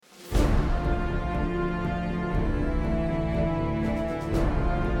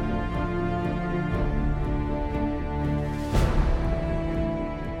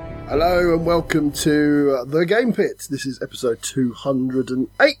Hello and welcome to The Game Pit. This is episode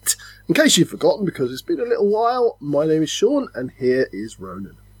 208. In case you've forgotten, because it's been a little while, my name is Sean and here is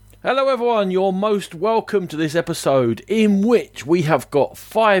Ronan. Hello everyone, you're most welcome to this episode in which we have got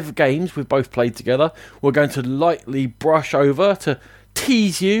 5 games we've both played together. We're going to lightly brush over to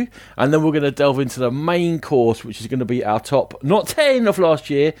tease you, and then we're going to delve into the main course, which is going to be our top, not 10 of last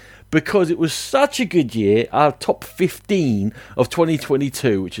year, because it was such a good year, our top 15 of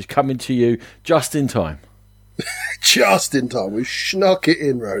 2022, which is coming to you just in time. Just in time. We snuck it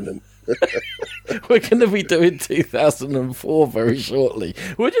in, Ronan. We're going to be doing 2004 very shortly.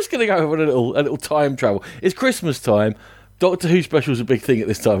 We're just going to go over a little time travel. It's Christmas time. Doctor Who special is a big thing at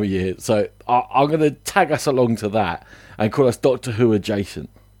this time of year, so I'm going to tag us along to that and call us Doctor Who adjacent.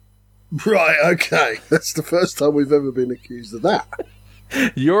 Right, okay. That's the first time we've ever been accused of that.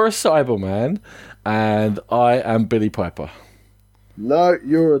 You're a Cyberman, and I am Billy Piper. No,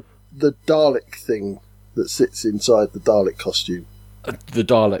 you're the Dalek thing that sits inside the Dalek costume. The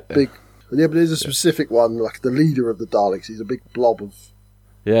Dalek. Big, yeah, but there's a specific one, like the leader of the Daleks. He's a big blob of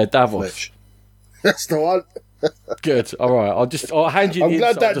Davos. Flesh. That's the one. Good. All right. I'll hand you. I'm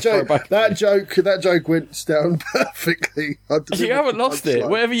glad that joke went down perfectly. You haven't lost it.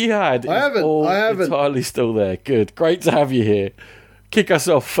 Whatever you had, I haven't. Entirely still there. Good. Great to have you here. Kick us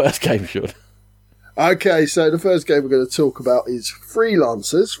off. First game, Sean. Okay, so the first game we're going to talk about is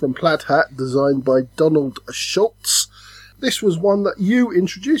Freelancers from Plaid Hat, designed by Donald Schultz. This was one that you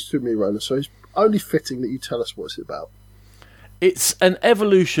introduced to me, Rona, so it's only fitting that you tell us what it's about. It's an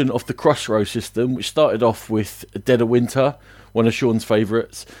evolution of the Crossroads system, which started off with Dead of Winter, one of Sean's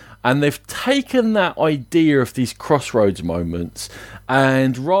favourites, and they've taken that idea of these crossroads moments,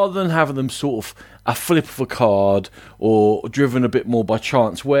 and rather than having them sort of a flip of a card or driven a bit more by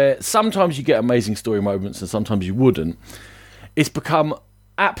chance, where sometimes you get amazing story moments and sometimes you wouldn't, it's become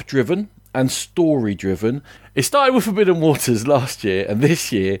app-driven and story-driven. It started with Forbidden Waters last year, and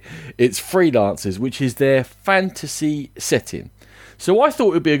this year it's Freelancers, which is their fantasy setting. So I thought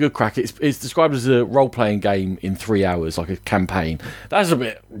it would be a good crack. It's described as a role-playing game in 3 hours, like a campaign. That's a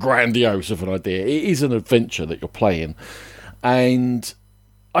bit grandiose of an idea. It is an adventure that you're playing. And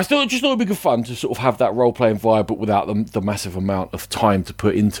I just thought it would be good fun to sort of have that role-playing vibe, but without the massive amount of time to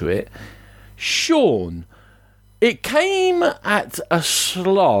put into it. Sean, it came at a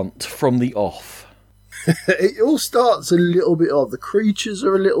slant from the off. It all starts a little bit odd. The creatures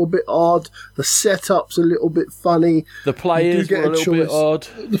are a little bit odd. The setup's a little bit funny. The players are a little bit odd.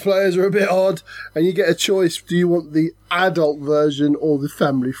 The players are a bit odd. And you get a choice. Do you want the adult version or the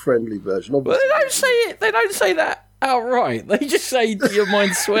family-friendly version? Well, they don't say it. They don't say that outright. They just say, do you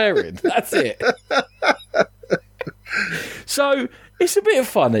mind swearing? That's it. So it's a bit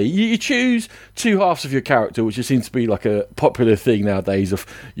funny. You choose two halves of your character, which just seems to be like a popular thing nowadays, of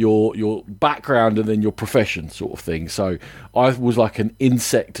your background and then your profession sort of thing. So I was like an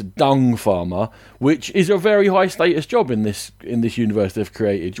insect dung farmer, which is a very high status job in this universe they've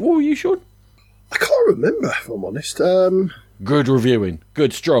created. What were you, Sean? I can't remember, if I'm honest. Good reviewing.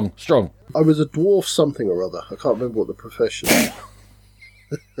 Good. Strong. I was a dwarf something or other. I can't remember what the profession is.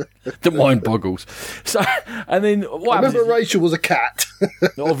 The mind boggles. So, and then what I remember Rachel was a cat.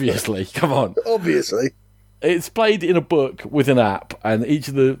 Obviously, come on. Obviously. It's played in a book with an app, and each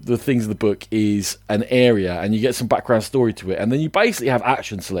of the things in the book is an area, and you get some background story to it, and then you basically have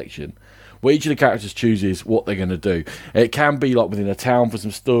action selection, where each of the characters chooses what they're going to do. It can be like within a town for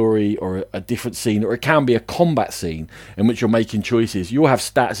some story, or a different scene, or it can be a combat scene in which you're making choices. You'll have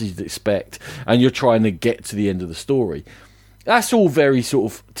stats as you'd expect, and you're trying to get to the end of the story. That's all very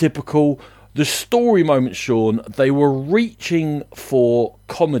sort of typical. The story moments, Sean, they were reaching for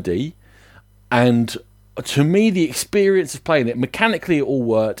comedy, and to me, the experience of playing it, mechanically it all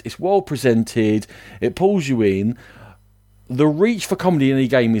worked. It's well presented. It pulls you in. The reach for comedy in any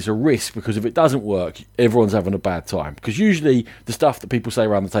game is a risk, because if it doesn't work, everyone's having a bad time. Because usually the stuff that people say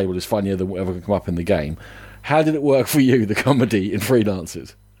around the table is funnier than whatever can come up in the game. How did it work for you, the comedy in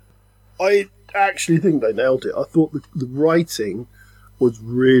Freelancers? I actually think they nailed it. I thought the writing was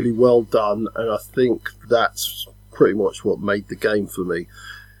really well done, and I think that's pretty much what made the game for me.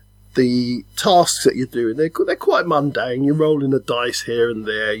 The tasks that you're doing, they're quite mundane. You're rolling the dice here and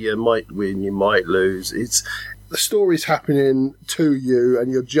there. You might win, you might lose. The story's happening to you,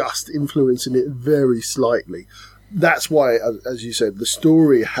 and you're just influencing it very slightly. That's why, as you said, the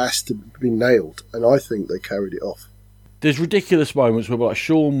story has to be nailed, and I think they carried it off. There's ridiculous moments where, like,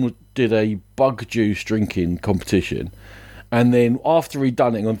 Sean did a bug juice drinking competition, and then after he'd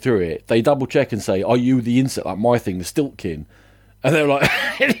done it and gone through it, they double check and say, "Are you the insect, like my thing, the stiltkin?" And they were like,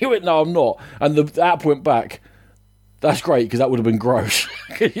 and he went, "No, I'm not." And the app went back, That's great, because that would have been gross.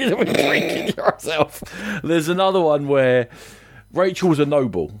 You'd have been drinking yourself. There's another one where Rachel was a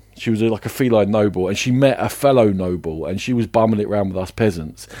noble. She was like a feline noble, and she met a fellow noble, and she was bumming it around with us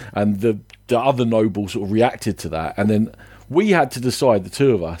peasants. And the other noble sort of reacted to that, and then we had to decide, the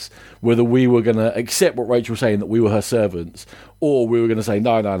two of us, whether we were going to accept what Rachel was saying, that we were her servants, or we were going to say,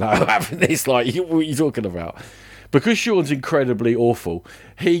 no, I'm having this, like, what are you talking about? Because Sean's incredibly awful,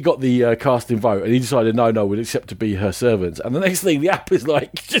 he got the casting vote, and he decided, no, we'd accept to be her servants. And the next thing, the app is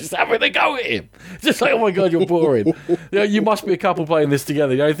like, just having a go at him. Just like, oh my God, you're boring. You must be a couple playing this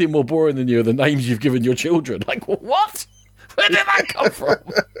together. The only thing more boring than you are the names you've given your children. Like, what? Where did that come from?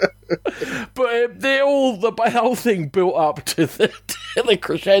 But the whole thing built up to the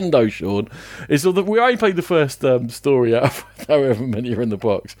crescendo, Sean. Is that we only played the first story out of however many are in the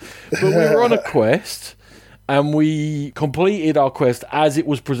box. But we were on a quest, and we completed our quest as it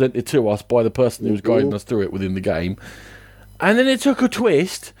was presented to us by the person who was guiding us through it within the game. And then it took a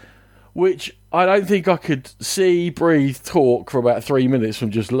twist, which I don't think I could see, breathe, talk for about 3 minutes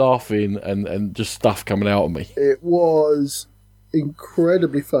from just laughing and just stuff coming out of me. It was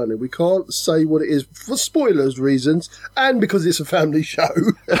incredibly funny. We can't say what it is for spoilers reasons, and because it's a family show.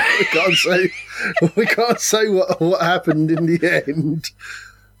 we can't say what happened in the end.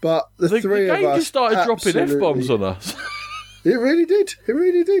 But the three of us, the game just started dropping F-bombs on us. It really did. It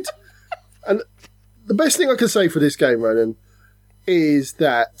really did. And the best thing I can say for this game, Ronan, is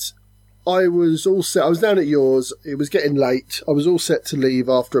that I was all set. I was down at yours. It was getting late. I was all set to leave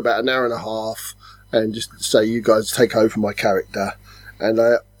after about an hour and a half and just say, you guys take over my character. And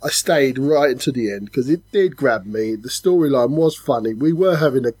I stayed right into the end because it did grab me. The storyline was funny. We were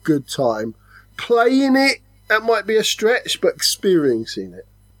having a good time. Playing it, that might be a stretch, but experiencing it.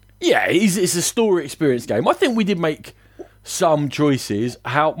 Yeah, it's a story experience game. I think we did make some choices.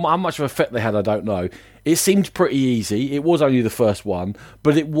 How much of an effect they had, I don't know. It seemed pretty easy. It was only the first one,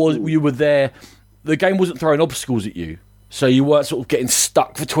 but you were there. The game wasn't throwing obstacles at you, so you weren't sort of getting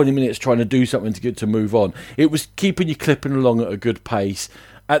stuck for 20 minutes trying to do something to get to move on. It was keeping you clipping along at a good pace.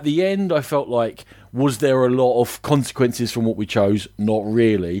 At the end, I felt like, was there a lot of consequences from what we chose? Not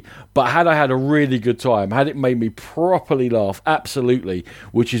really. But had I had a really good time, had it made me properly laugh? Absolutely,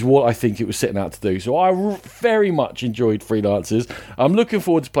 which is what I think it was setting out to do. So I very much enjoyed Freelancers. I'm looking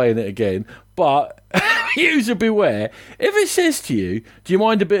forward to playing it again. But user beware, if it says to you, do you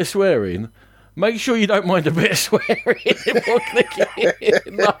mind a bit of swearing? Make sure you don't mind a bit of swearing before clicking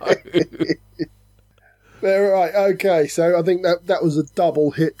it. No. Right, okay, so I think that was a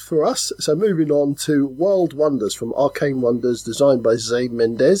double hit for us. So moving on to World Wonders from Arcane Wonders, designed by Zé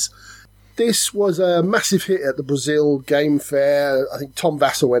Mendes. This was a massive hit at the Brazil Game Fair. I think Tom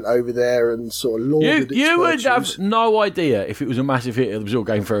Vassell went over there and sort of lauded its You would virtues. have no idea if it was a massive hit at the Brazil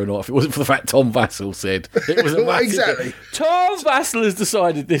Game Fair or not, if it wasn't for the fact Tom Vassell said it was a massive exactly. hit. Tom Vassell has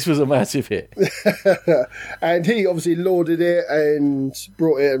decided this was a massive hit. And he obviously lauded it and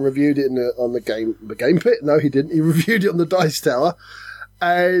brought it and reviewed it on the Game Pit. No, he didn't. He reviewed it on the Dice Tower.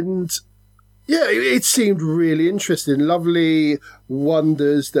 And yeah, it seemed really interesting. Lovely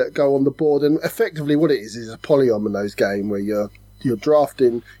wonders that go on the board. And effectively what it is a polyominoes game where you're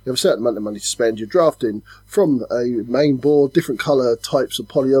drafting, you have a certain amount of money to spend, you're drafting from a main board, different colour types of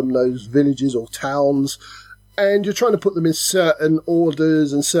polyominoes, villages or towns, and you're trying to put them in certain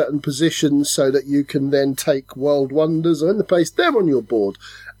orders and certain positions so that you can then take world wonders and place them on your board.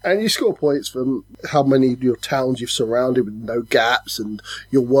 And you score points from how many of your towns you've surrounded with no gaps and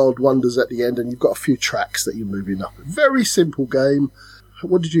your world wonders at the end, and you've got a few tracks that you're moving up. Very simple game.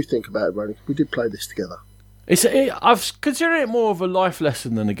 What did you think about it, Ronnie? We did play this together. I've considered it more of a life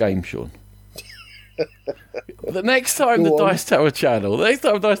lesson than a game, Sean. The next time Dice Tower channel,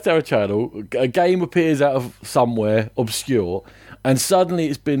 a game appears out of somewhere obscure, and suddenly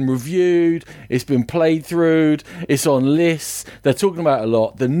it's been reviewed, it's been played through, it's on lists, they're talking about it a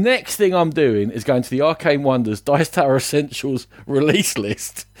lot. The next thing I'm doing is going to the Arcane Wonders Dice Tower Essentials release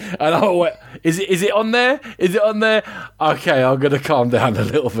list. And I went, is it on there? Is it on there? Okay, I'm going to calm down a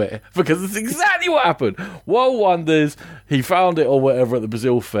little bit, because it's exactly what happened. World Wonders, he found it or whatever at the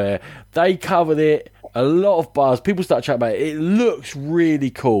Brazil Fair. They covered it. A lot of buzz. People start chatting about it. It looks really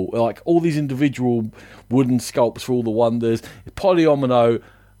cool. Like all these individual wooden sculpts for all the wonders. Polyomino,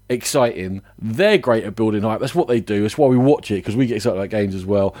 exciting. They're great at building hype. That's what they do. That's why we watch it, because we get excited about games as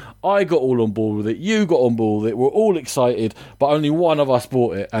well. I got all on board with it. You got on board with it. We're all excited, but only one of us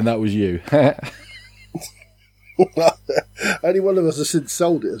bought it, and that was you. Only one of us has since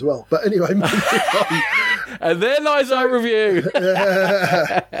sold it as well. But anyway, and there lies our review.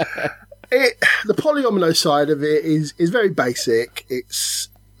 The polyomino side of it is very basic. It's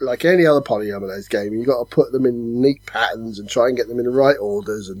like any other polyominoes game. You've got to put them in neat patterns and try and get them in the right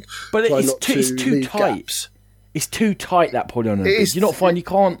orders, and but try it's too tight. Gaps. It's too tight, that polyomino. Do you not find you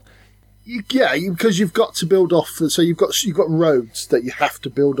can't? Because you've got to build off. So you've got roads that you have to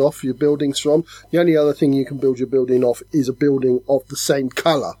build off your buildings from. The only other thing you can build your building off is a building of the same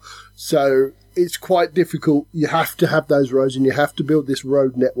colour. So it's quite difficult. You have to have those roads, and you have to build this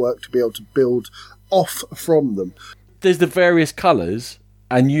road network to be able to build off from them. There's the various colours,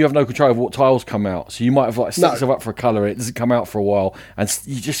 and you have no control over what tiles come out. So you might have set yourself up for a colour, and it doesn't come out for a while, and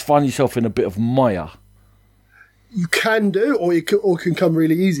you just find yourself in a bit of mire. You can do, or it can come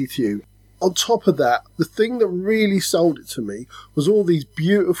really easy to you. On top of that, the thing that really sold it to me was all these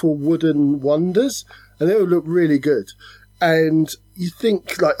beautiful wooden wonders, and they would look really good. And you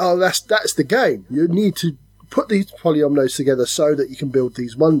think, like, oh, that's the game. You need to put these polyominoes together so that you can build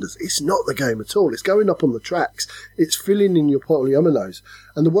these wonders. It's not the game at all. It's going up on the tracks. It's filling in your polyominoes.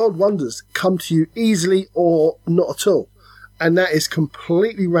 And the world wonders come to you easily or not at all. And that is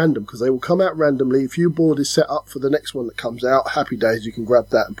completely random, because they will come out randomly. If your board is set up for the next one that comes out, happy days, you can grab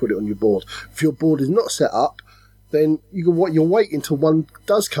that and put it on your board. If your board is not set up, then you'll wait until one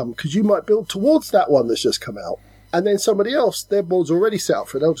does come, because you might build towards that one that's just come out. And then somebody else, their board's already set up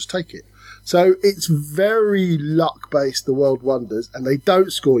for it, they'll just take it. So it's very luck-based, the World Wonders, and they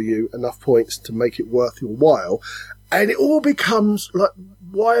don't score you enough points to make it worth your while. And it all becomes like,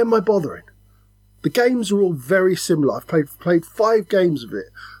 why am I bothering? The games are all very similar. I've played 5 games of it,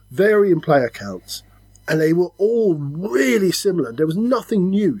 varying player counts, and they were all really similar. There was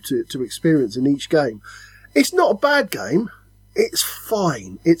nothing new to experience in each game. It's not a bad game. It's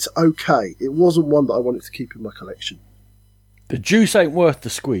fine. It's okay. It wasn't one that I wanted to keep in my collection. The juice ain't worth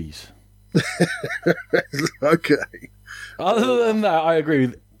the squeeze. Okay. Other than that, I agree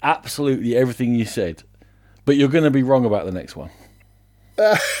with absolutely everything you said. But you're going to be wrong about the next one.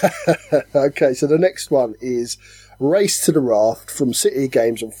 Okay, so the next one is Race to the Raft from City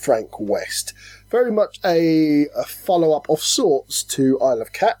Games and Frank West. Very much a follow-up of sorts to Isle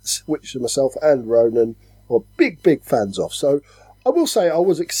of Cats, which myself and Ronan are big fans of. So I will say I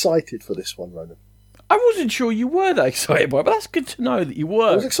was excited for this one, Ronan. I wasn't sure you were that excited by it, but that's good to know that you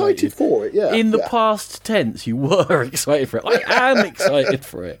were. I was excited for it, yeah. In the past tense, you were excited for it. I am excited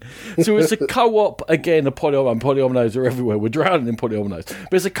for it. So it's a co-op, again, a polyomino, and polyominoes are everywhere. We're drowning in polyominoes.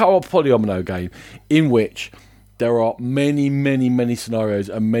 But it's a co-op polyomino game in which there are many scenarios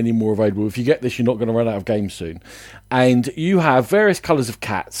and many more available. If you get this, you're not going to run out of games soon. And you have various colours of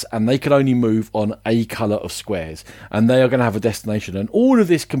cats, and they can only move on a colour of squares. And they are going to have a destination. And all of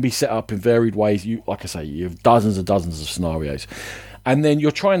this can be set up in varied ways. Like I say, you have dozens and dozens of scenarios. And then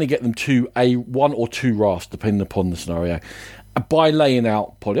you're trying to get them to a 1 or 2 rafts, depending upon the scenario, by laying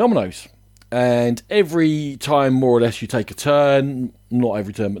out polyominoes. And every time, more or less, you take a turn, not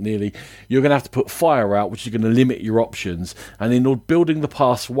every turn, but nearly, you're going to have to put fire out, which is going to limit your options. And in building the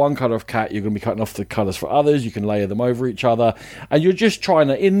past one colour of cat, you're going to be cutting off the colours for others. You can layer them over each other. And you're just trying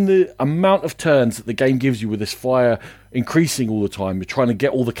to, in the amount of turns that the game gives you with this fire increasing all the time, you're trying to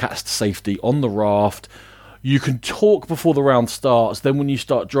get all the cats to safety on the raft. You can talk before the round starts. Then when you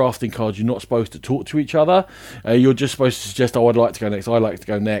start drafting cards, you're not supposed to talk to each other. You're just supposed to suggest, oh, I'd like to go next, I'd like to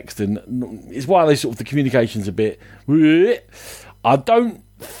go next. And it's one of those sort of, the communication's a bit... I don't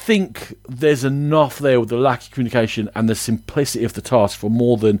think there's enough there with the lack of communication and the simplicity of the task for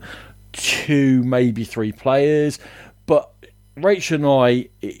more than 2, maybe 3 players. But Rachel and I,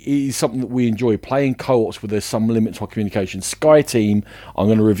 it is something that we enjoy, playing co-ops where there's some limit to our communication. Sky Team, I'm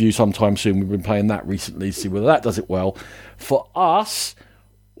going to review sometime soon. We've been playing that recently to see whether that does it well. For us,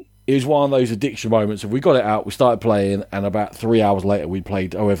 it was one of those addiction moments. If we got it out, we started playing, and about 3 hours later, we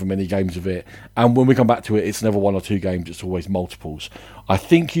played however many games of it. And when we come back to it, it's never 1 or 2 games, it's always multiples. I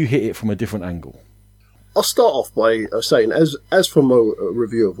think you hit it from a different angle. I'll start off by saying, as from a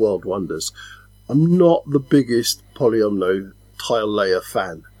review of World Wonders, I'm not the biggest polyomino tile layer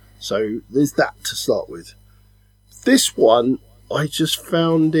fan. So there's that to start with. This one, I just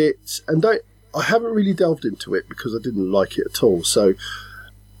found it, and I haven't really delved into it because I didn't like it at all. So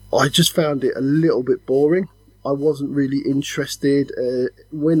I just found it a little bit boring. I wasn't really interested.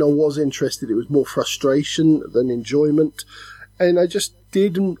 When I was interested, it was more frustration than enjoyment. And I just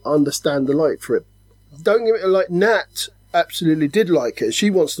didn't understand the like for it. Don't get me like Nat absolutely did like it.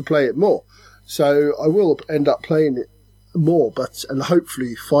 She wants to play it more. So I will end up playing it more, and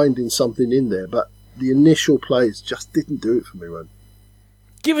hopefully finding something in there. But the initial plays just didn't do it for me, Ron.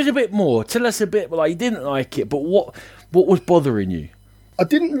 Give us a bit more. Tell us a bit, like, you didn't like it, but what was bothering you? I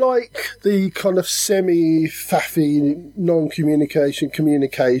didn't like the kind of semi-faffy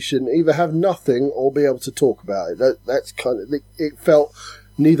communication, either have nothing or be able to talk about it. That's kind of, it felt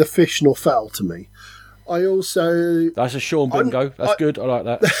neither fish nor fowl to me. I also... That's a Sean bingo. That's good. I like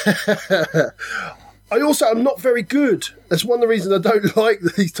that. I also am not very good. That's one of the reasons I don't like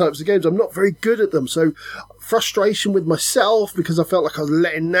these types of games. I'm not very good at them. So frustration with myself because I felt like I was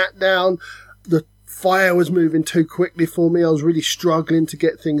letting that down. The fire was moving too quickly for me. I was really struggling to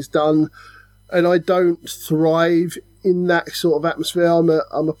get things done. And I don't thrive in that sort of atmosphere. I'm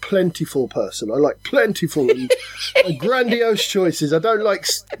a plentiful person. I like plentiful and grandiose choices. I don't like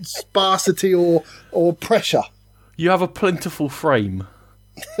sparsity or pressure. You have a plentiful frame.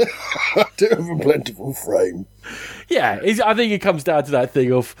 I do have a plentiful frame. Yeah, I think it comes down to that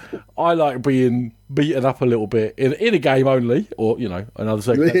thing of I like being beaten up a little bit in a game only, or another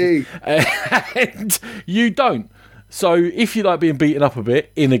segment, and you don't. So if you like being beaten up a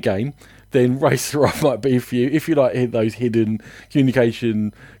bit in a game, then Race to Raft might be for you. If you like those hidden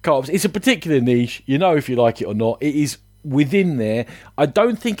communication co-ops, it's a particular niche. You know if you like it or not. It is within there. I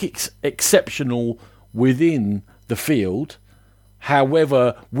don't think it's exceptional within the field.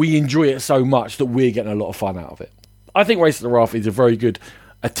 However, we enjoy it so much that we're getting a lot of fun out of it. I think Race to the Raft is a very good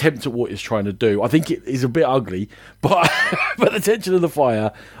attempt at what it's trying to do. I think it is a bit ugly, but the tension of the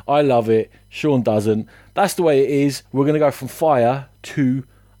fire, I love it. Sean doesn't. That's the way it is. We're going to go from fire to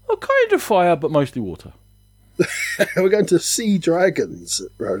a kind of fire, but mostly water. We're going to Sea Dragons,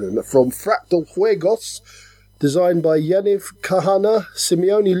 Roland, from Fractal Juegos, designed by Yaniv Kahana,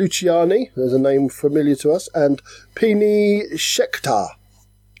 Simeone Luciani, there's a name familiar to us, and Pini Shekhtar.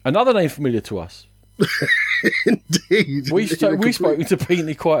 Another name familiar to us. Indeed. We've spoken to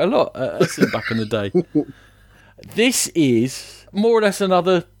Pini quite a lot back in the day. This is more or less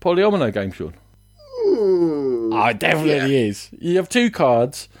another polyomino game, Sean. It definitely is. You have two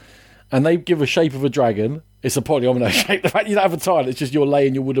cards, and they give a shape of a dragon. It's a polyomino shape. The fact you don't have a tile, it's just you're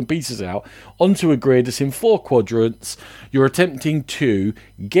laying your wooden pieces out onto a grid. It's in 4 quadrants. You're attempting to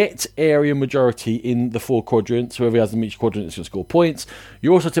get area majority in the 4 quadrants. Whoever has them each quadrant is going to score points.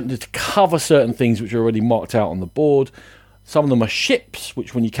 You're also attempting to cover certain things which are already marked out on the board. Some of them are ships,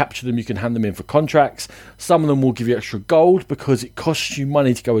 which when you capture them, you can hand them in for contracts. Some of them will give you extra gold because it costs you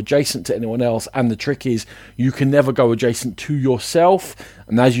money to go adjacent to anyone else. And the trick is you can never go adjacent to yourself.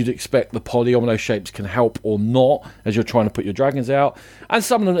 And as you'd expect, the polyomino shapes can help or not as you're trying to put your dragons out. And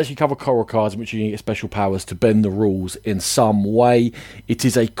some of them actually cover coral cards, in which you can get special powers to bend the rules in some way. It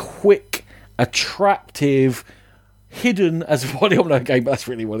is a quick, attractive, hidden as a polyomino game, but that's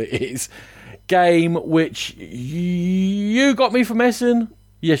really what it is. Game which you got me from Essen.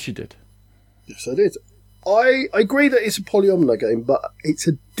 Yes, you did. Yes, I did. I agree that it's a polyomino game, but it's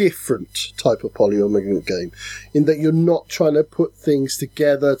a different type of polyomino game in that you're not trying to put things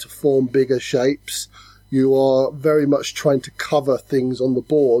together to form bigger shapes. You are very much trying to cover things on the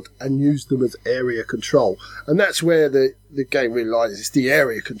board and use them as area control. And that's where the game really lies. It's the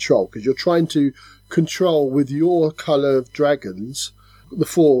area control, because you're trying to control with your colour of dragons the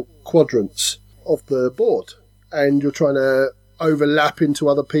 4 quadrants of the board, and you're trying to overlap into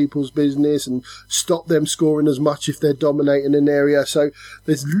other people's business and stop them scoring as much if they're dominating an area. So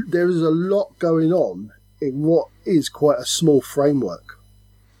there is a lot going on in what is quite a small framework.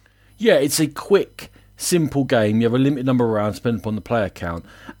 Yeah, it's a quick, simple game. You have a limited number of rounds depending upon the player count,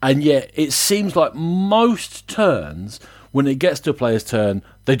 and yet it seems like most turns, when it gets to a player's turn,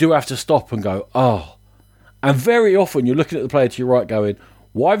 they do have to stop and go, oh. And very often you're looking at the player to your right going,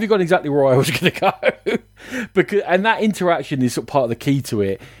 why have you gone exactly where I was going to go? And that interaction is sort of part of the key to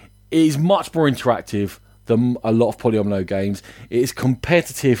it. It is much more interactive than a lot of polyomino games. It is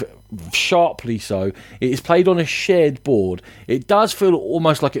competitive, sharply so. It is played on a shared board. It does feel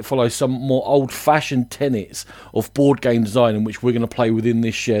almost like it follows some more old-fashioned tenets of board game design, in which we're going to play within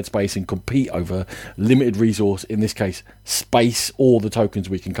this shared space and compete over limited resource, in this case space, or the tokens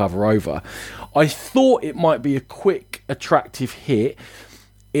we can cover over. I thought it might be a quick, attractive hit.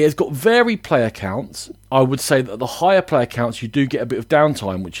 It has got varied player counts. I would say that the higher player counts, you do get a bit of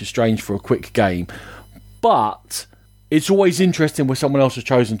downtime, which is strange for a quick game. But it's always interesting where someone else has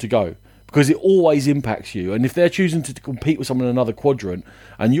chosen to go, because it always impacts you. And if they're choosing to compete with someone in another quadrant,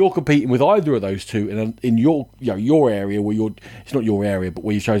 and you're competing with either of those two in your area, where it's not your area, but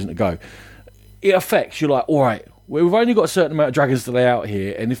where you've chosen to go, it affects. You're like, all right, we've only got a certain amount of dragons to lay out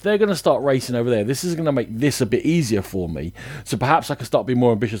here, and if they're going to start racing over there, this is going to make this a bit easier for me. So perhaps I can start being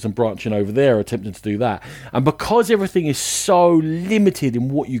more ambitious and branching over there, attempting to do that. And because everything is so limited in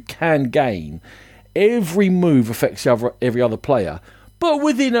what you can gain, every move affects every other player. But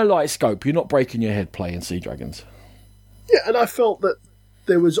within a light scope, you're not breaking your head playing Sea Dragons. Yeah, and I felt that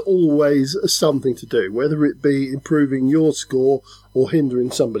there was always something to do, whether it be improving your score or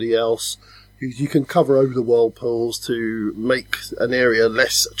hindering somebody else. You can cover over the whirlpools to make an area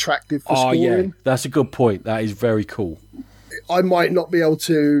less attractive for scoring. Yeah, that's a good point. That is very cool. I might not be able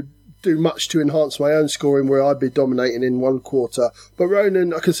to do much to enhance my own scoring where I'd be dominating in one quarter, but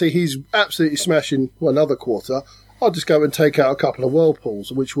Ronan, I can see he's absolutely smashing another quarter. I'll just go and take out a couple of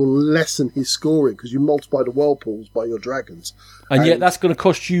whirlpools, which will lessen his scoring because you multiply the whirlpools by your dragons. And yet that's going to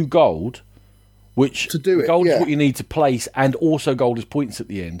cost you gold, which to do it, gold is what you need to place, and also gold is points at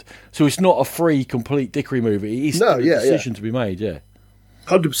the end. So it's not a free, complete dickery move. It is a decision to be made,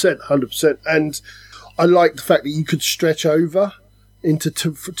 100%. And I like the fact that you could stretch over into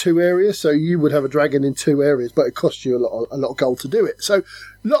two areas, so you would have a dragon in two areas, but it costs you a lot of gold to do it. So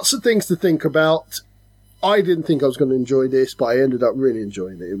lots of things to think about. I didn't think I was going to enjoy this, but I ended up really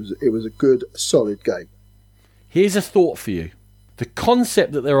enjoying it. It was a good, solid game. Here's a thought for you. The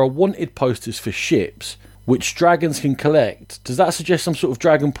concept that there are wanted posters for ships which dragons can collect, does that suggest some sort of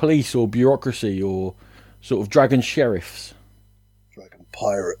dragon police or bureaucracy or sort of dragon sheriffs? Dragon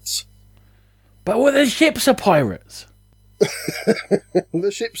pirates. But well, the ships are pirates.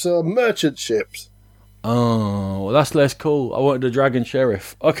 The ships are merchant ships. Oh, well, that's less cool. I wanted a dragon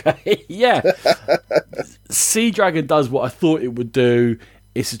sheriff. Okay, yeah. Sea Dragon does what I thought it would do.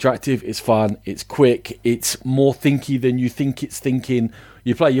 It's attractive, it's fun, it's quick, it's more thinky than you think it's thinking.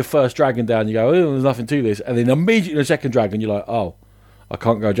 You play your first dragon down, you go, oh, there's nothing to this. And then immediately the second dragon, you're like, oh, I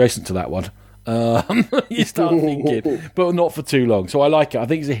can't go adjacent to that one. You start thinking, but not for too long. So I like it. I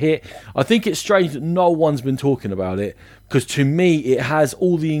think it's a hit. I think it's strange that no one's been talking about it, because to me it has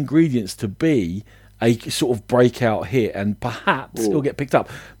all the ingredients to be a sort of breakout hit, and perhaps it'll get picked up.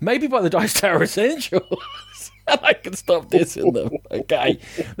 Maybe by the Dice Tower Essentials. And I can stop dissing them. Okay.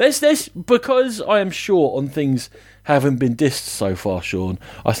 Let's, because I am short on things having been dissed so far, Sean,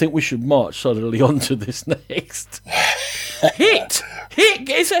 I think we should march solidly on to this next. Hit!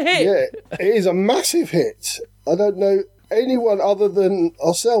 It's a hit! Yeah, it is a massive hit. I don't know anyone other than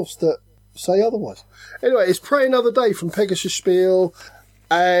ourselves that say otherwise. Anyway, it's Pray Another Day from Pegasus Spiel.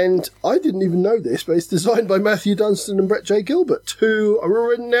 And I didn't even know this, but it's designed by Matthew Dunstan and Brett J. Gilbert, two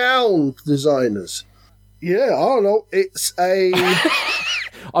renowned designers. Yeah, I don't know. It's a...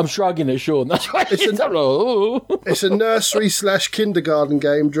 I'm shrugging at Sean. That's why it's a nursery/kindergarten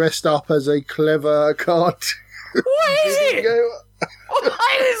game dressed up as a clever card. What is it? What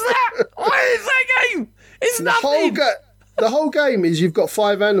is that? What is that game? It's nothing. The whole game is you've got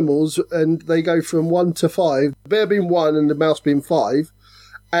 5 animals and they go from 1 to 5, the bear being 1 and the mouse being 5.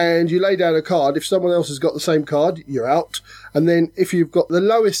 And you lay down a card. If someone else has got the same card, you're out. And then if you've got the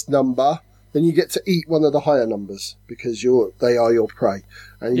lowest number, then you get to eat one of the higher numbers because they are your prey.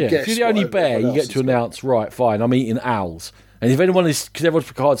 And you if you're the only bear, you get to announce, right, fine, I'm eating owls. And if anyone is, because everyone's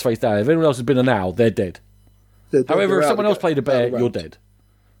put cards face down, if anyone else has been an owl, they're dead. However, if someone else played a bear, you're dead.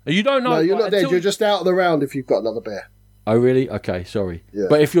 You don't know. No, you're not dead. You're just out of the round if you've got another bear. Oh, really? Okay, sorry. Yeah.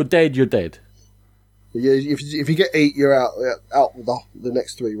 But if you're dead, you're dead. Yeah, if you get eat, you're out the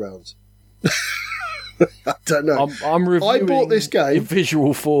next 3 rounds. I don't know. I'm reviewing. I bought this game in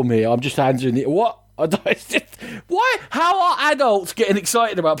visual form here. I'm just handing it. What? Why? How are adults getting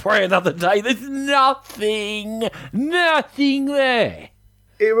excited about Pray Another Day? There's nothing there.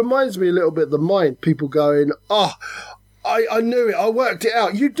 It reminds me a little bit of the Mind. People going, oh, I knew it. I worked it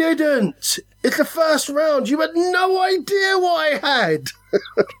out. You didn't. It's the first round. You had no idea what I had.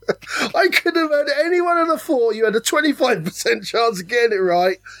 I could have had any one of the 4. You had a 25% chance of getting it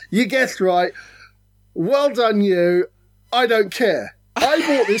right. You guessed right. Well done, you. I don't care. I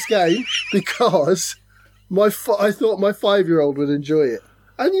bought this game because I thought my 5-year-old would enjoy it.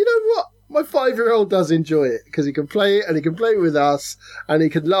 And you know what? My 5-year-old does enjoy it because he can play it and he can play it with us and he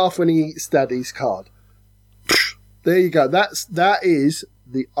can laugh when he eats Daddy's card. There you go. That is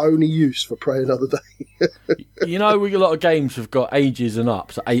the only use for Pray Another Day. You know, with a lot of games we've got ages and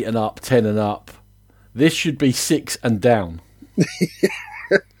up, so 8 and up, 10 and up. This should be 6 and down.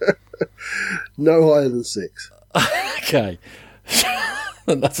 No higher than 6. Okay.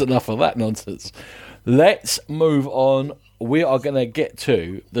 That's enough of that nonsense. Let's move on. We are going to get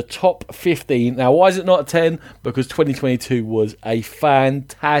to the top 15. Now, why is it not a 10? Because 2022 was a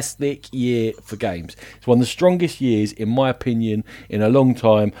fantastic year for games. It's one of the strongest years, in my opinion, in a long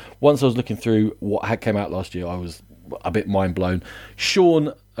time. Once I was looking through what had came out last year, I was a bit mind blown.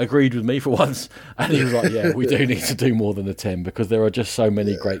 Sean agreed with me for once, and he was like, yeah, we do need to do more than a 10 because there are just so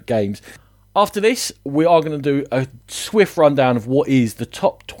many great games. After this, we are going to do a swift rundown of what is the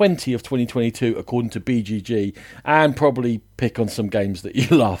top 20 of 2022 according to BGG, and probably pick on some games that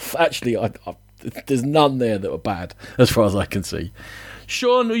you love. Actually, there's none there that were bad, as far as I can see.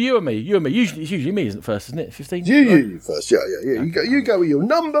 Sean, you and me. Usually, it's usually me, isn't it, first, isn't it? 15? You first. Yeah. You go with your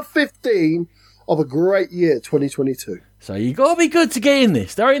number 15 of a great year, 2022. So you got to be good to get in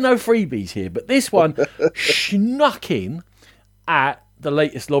this. There ain't no freebies here. But this one snuck in at the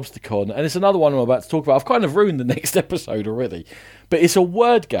latest LobsterCon. And it's another one I'm about to talk about. I've kind of ruined the next episode already. But it's a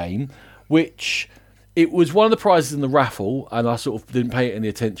word game, which... It was one of the prizes in the raffle, and I sort of didn't pay it any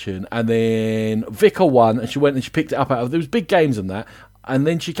attention. And then Vicar won, and she went and she picked it up out of... There was big games in that. And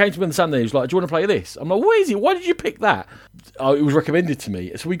then she came to me on Sunday and was like, do you want to play this? I'm like, what is it? Why did you pick that? Oh, it was recommended to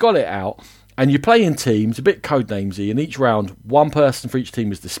me. So we got it out, and you play in teams, a bit codenamesy, and each round, one person for each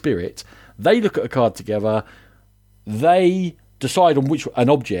team is the spirit. They look at a card together. They decide on an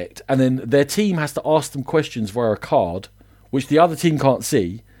object, and then their team has to ask them questions via a card, which the other team can't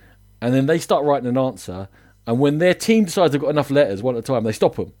see. And then they start writing an answer. And when their team decides they've got enough letters, one at a time, they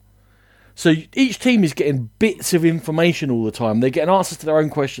stop them. So each team is getting bits of information all the time. They're getting answers to their own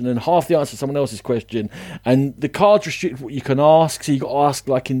question and half the answer to someone else's question. And the cards restrict what you can ask. So you've got to ask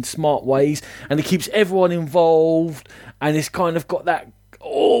like in smart ways. And it keeps everyone involved. And it's kind of got that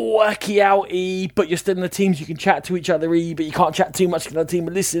wacky outy, but you're still in the teams. You can chat to each other, but you can't chat too much because the team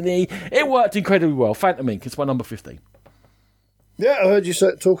are listening. It worked incredibly well. Phantom Ink, it's my number 15. Yeah, I heard you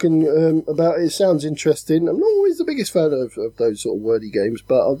talking about it. It sounds interesting. I'm not always the biggest fan of those sort of wordy games,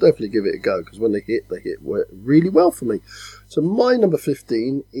 but I'll definitely give it a go because when they hit really well for me. So my number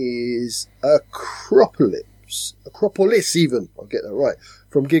 15 is Acropolis even. I'll get that right.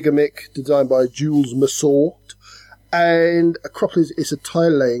 From Gigamic, designed by Jules Massault. And Acropolis is a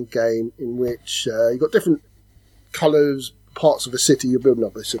tile-laying game in which you've got different colours, parts of a city. You're building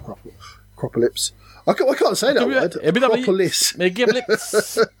up this Acropolis. I can't say that word. Acropolis.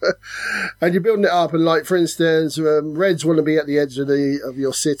 And you're building it up, and like for instance, reds want to be at the edge of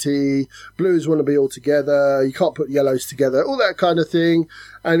your city, blues want to be all together. You can't put yellows together, all that kind of thing.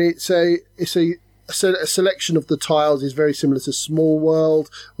 And it's a selection of the tiles is very similar to Small World,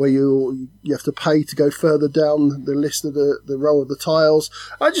 where you have to pay to go further down the list of the row of the tiles.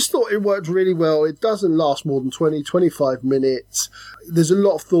 I just thought it worked really well. It doesn't last more than 25 minutes. There's a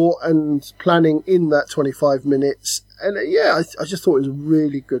lot of thought and planning in that 25 minutes. And I just thought it was a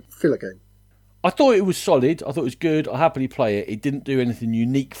really good filler game. I thought it was solid. I thought it was good. I happily play it. It didn't do anything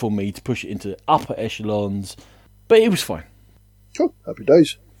unique for me to push it into upper echelons, but it was fine. Cool. Happy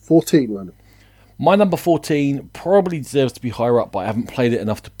days. 14, random. My number 14 probably deserves to be higher up, but I haven't played it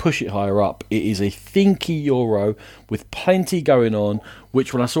enough to push it higher up. It is a thinky Euro with plenty going on,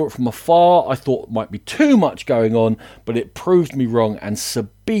 which when I saw it from afar, I thought might be too much going on, but it proved me wrong, and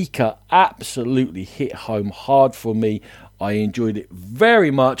Sabika absolutely hit home hard for me. I enjoyed it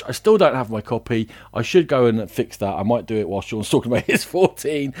very much. I still don't have my copy. I should go and fix that. I might do it while Sean's talking about his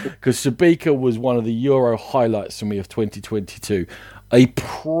 14, because Sabika was one of the Euro highlights for me of 2022. A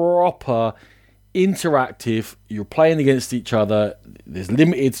proper... interactive, you're playing against each other, there's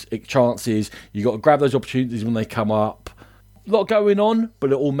limited chances, you got to grab those opportunities when they come up. A lot going on,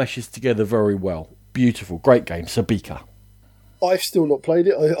 but it all meshes together very well. Beautiful, great game, Sabika. I've still not played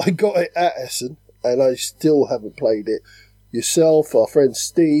it. I got it at Essen and I still haven't played it. Yourself, our friend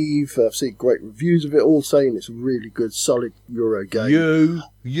Steve, I've seen great reviews of it, all saying it's a really good, solid Euro game.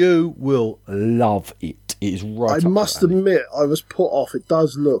 You will love it. It is right. I must admit, I was put off. It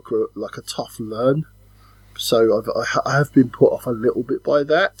does look like a tough learn, so I have been put off a little bit by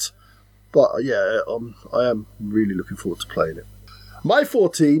that. But I am really looking forward to playing it. My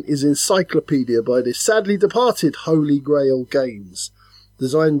 14 is Encyclopedia by the sadly departed Holy Grail Games,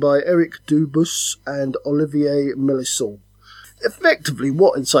 designed by Eric Dubus and Olivier Melisson. Effectively,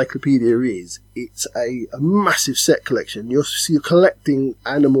 what Encyclopedia is, it's a massive set collection. You're collecting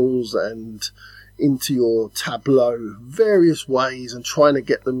animals and into your tableau various ways and trying to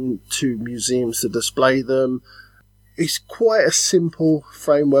get them to museums to display them. It's quite a simple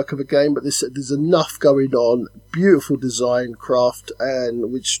framework of a game, but there's enough going on. Beautiful design, craft,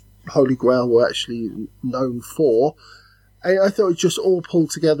 and which Holy Grail were actually known for. And I thought it just all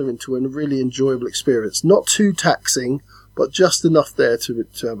pulled together into a really enjoyable experience. Not too taxing, but just enough there to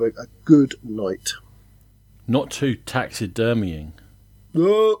have a good night. Not too taxidermying.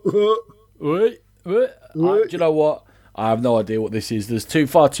 Wait. Do you know what? I have no idea what this is. There's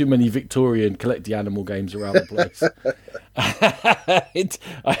far too many Victorian collect the animal games around the place.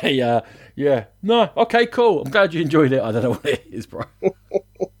 No, okay, cool. I'm glad you enjoyed it. I don't know what it is, bro.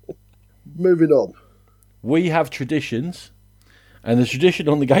 Moving on. We have traditions, and the tradition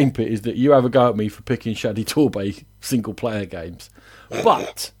on the Game Pit is that you have a go at me for picking Shadi Torbay single-player games.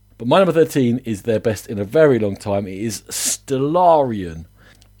 But my number 13 is their best in a very long time. It is Stellarian.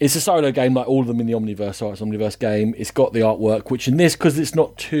 It's a solo game like all of them in the Omniverse. So it's an Omniverse game. It's got the artwork, which in this, because it's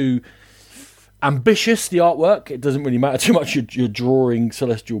not too ambitious, the artwork, it doesn't really matter too much. You're drawing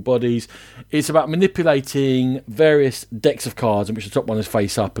celestial bodies. It's about manipulating various decks of cards, in which the top one is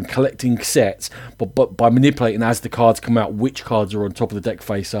face up, and collecting sets, but by manipulating as the cards come out, which cards are on top of the deck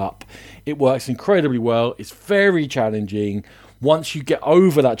face up. It works incredibly well. It's very challenging. Once you get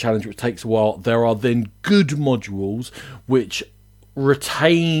over that challenge, which takes a while, there are then good modules which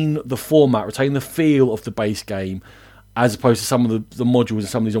retain the format, retain the feel of the base game, as opposed to some of the modules and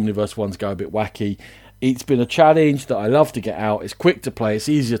some of these Omniverse ones go a bit wacky. It's been a challenge that I love to get out. It's quick to play. It's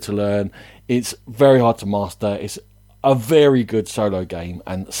easier to learn. It's very hard to master. It's a very good solo game,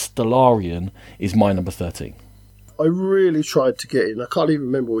 and Stellarian is my number 13. I really tried to get in. I can't even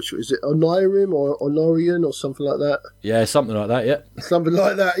remember which. Is it Onirim or Honorian or something like that? Yeah, something like that, yeah. Something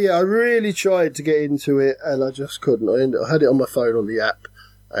like that, yeah. I really tried to get into it, and I just couldn't. I had it on my phone on the app,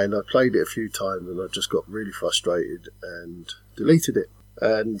 and I played it a few times, and I just got really frustrated and deleted it.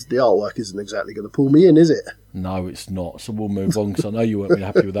 And the artwork isn't exactly going to pull me in, is it? No, it's not. So we'll move on, because I know you weren't really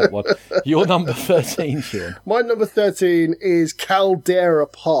happy with that one. Your number 13, Sean. My number 13 is Caldera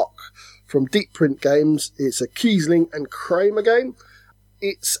Park from Deep Print Games. It's a Kiesling and Kramer game.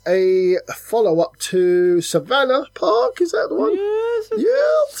 It's a follow-up to Savannah Park, is that the one?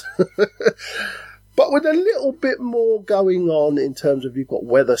 Yes. But with a little bit more going on in terms of you've got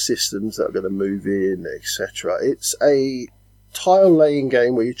weather systems that are going to move in, etc. It's a tile-laying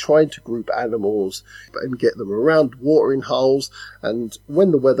game where you're trying to group animals and get them around watering holes, and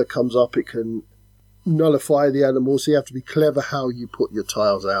when the weather comes up, it can nullify the animals, so you have to be clever how you put your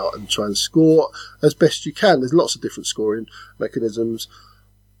tiles out and try and score as best you can. There's lots of different scoring mechanisms.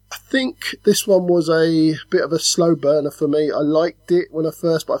 I think this one was a bit of a slow burner for me. I liked it when I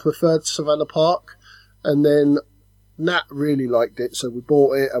first, but I preferred Savannah Park, and then Nat really liked it, so we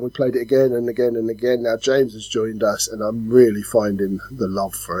bought it and we played it again and again and again. Now James has joined us, and I'm really finding the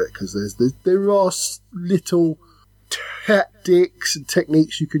love for it, because there are little tactics and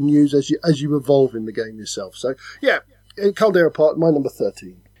techniques you can use as you evolve in the game yourself. So yeah, Caldera Park, my number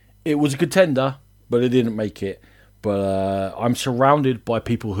 13. It was a contender, but it didn't make it. But I'm surrounded by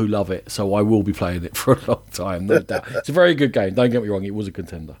people who love it, so I will be playing it for a long time, no doubt. It's a very good game, don't get me wrong, it was a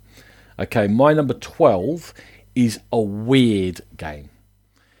contender. Okay, my number 12 is a weird game.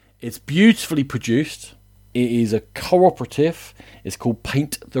 It's beautifully produced. It is a cooperative. It's called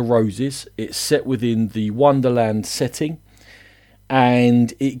Paint the Roses. It's set within the Wonderland setting,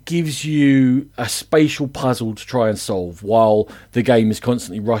 and it gives you a spatial puzzle to try and solve while the game is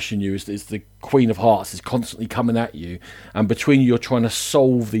constantly rushing you. It's the Queen of Hearts is constantly coming at you, and between you, you're trying to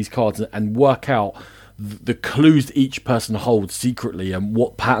solve these cards and work out the clues that each person holds secretly and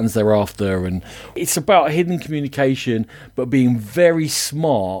what patterns they're after. And it's about hidden communication, but being very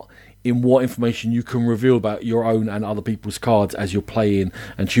smart in what information you can reveal about your own and other people's cards as you're playing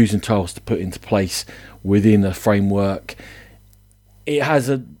and choosing tiles to put into place within a framework. It has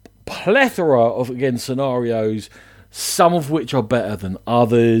a plethora of, again, scenarios, some of which are better than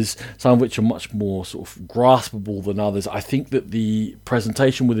others, some of which are much more sort of graspable than others. I think that the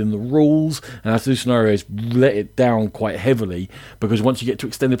presentation within the rules and as to scenarios let it down quite heavily, because once you get to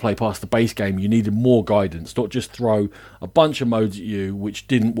extended play past the base game, you needed more guidance, not just throw a bunch of modes at you, which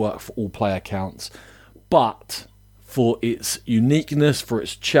didn't work for all player counts. But for its uniqueness, for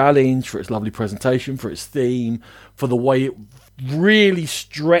its challenge, for its lovely presentation, for its theme, for the way it really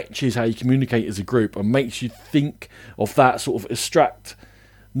stretches how you communicate as a group and makes you think of that sort of abstract,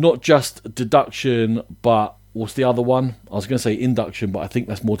 not just deduction, but what's the other one? I was going to say induction, but I think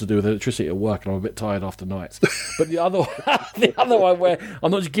that's more to do with electricity at work, and I'm a bit tired after nights. But the other one where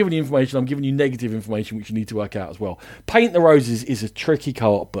I'm not just giving you information, I'm giving you negative information which you need to work out as well. Paint the Roses is a tricky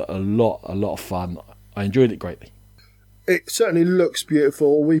co-op, but a lot of fun. I enjoyed it greatly. It certainly looks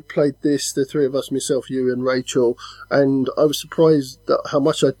beautiful. We played this, the three of us, myself, you and Rachel, and I was surprised at how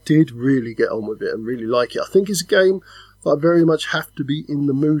much I did really get on with it and really like it. I think it's a game that I very much have to be in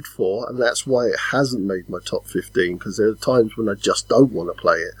the mood for, and that's why it hasn't made my top 15, because there are times when I just don't want to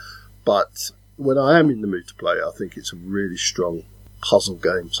play it. But when I am in the mood to play it, I think it's a really strong puzzle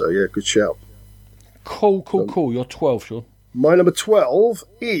game. So yeah, good shout. Cool. You're 12, Sean. My number 12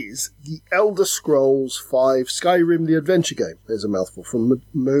 is The Elder Scrolls V Skyrim the Adventure Game. There's a mouthful. From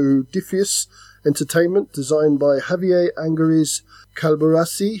Modifius Entertainment, designed by Javier Angariz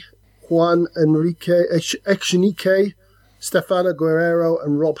Calbarasi, Juan Enrique Echenique, Stefano Guerrero,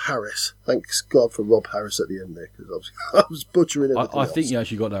 and Rob Harris. Thanks God for Rob Harris at the end there, because I was butchering everything I think you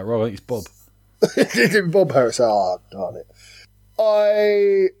actually got that right. I think Bob. it's Bob. Bob Harris. Darn it.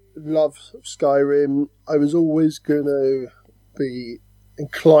 I love Skyrim. I was always going to be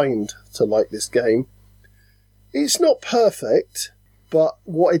inclined to like this game. It's not perfect, but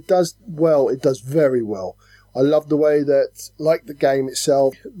what it does well, it does very well. I love the way that, like the game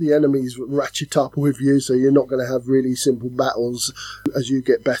itself, the enemies ratchet up with you, so you're not going to have really simple battles as you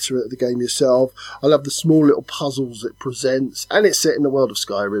get better at the game yourself. I love the small little puzzles it presents, and it's set in the world of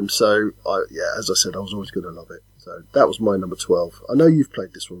Skyrim, so, as I said, I was always going to love it. So that was my number 12. I know you've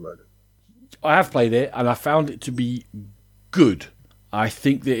played this one, Ronan. I have played it, and I found it to be good. I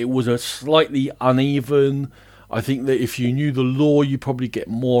think that it was a slightly uneven. I think that if you knew the lore, you probably get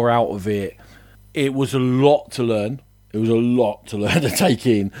more out of it. It was a lot to learn. It was a lot to learn to take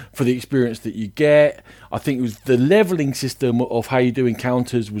in for the experience that you get. I think it was the levelling system of how you do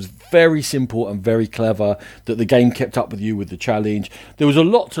encounters was very simple and very clever, that the game kept up with you with the challenge. There was a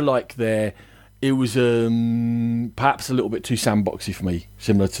lot to like there. It was perhaps a little bit too sandboxy for me,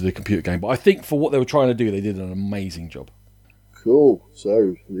 similar to the computer game. But I think for what they were trying to do, they did an amazing job. Cool.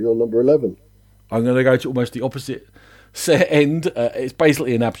 So, you're number 11. I'm going to go to almost the opposite set end. It's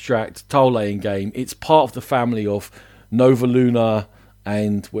basically an abstract tile-laying game. It's part of the family of Nova Luna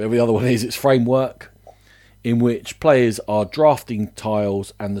and whatever the other one is, its framework, in which players are drafting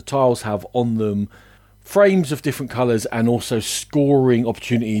tiles, and the tiles have on them frames of different colours and also scoring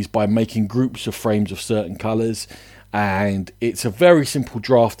opportunities by making groups of frames of certain colours. And it's a very simple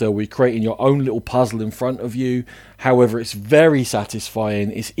drafter where you're creating your own little puzzle in front of you. However, it's very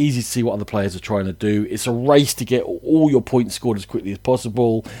satisfying. It's easy to see what other players are trying to do. It's a race to get all your points scored as quickly as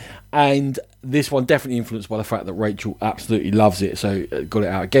possible. And this one definitely influenced by the fact that Rachel absolutely loves it. So got it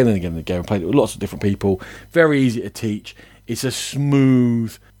out again and again and again. Played it with lots of different people. Very easy to teach. It's a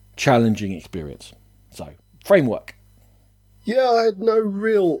smooth, challenging experience. So, framework. Yeah, I had no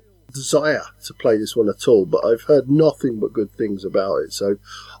real desire to play this one at all, but I've heard nothing but good things about it, so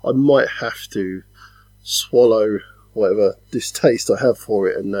I might have to swallow whatever distaste I have for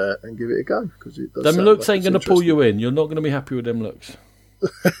it and give it a go, because it does. Them looks ain't going to pull you in. You're not going to be happy with them looks.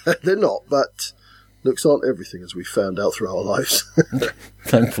 They're not, but looks aren't everything, as we found out through our lives.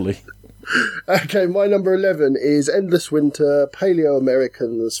 Thankfully. Okay, my number 11 is Endless Winter Paleo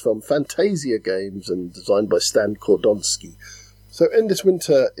Americans from Fantasia Games and designed by Stan Kordonsky. So Endless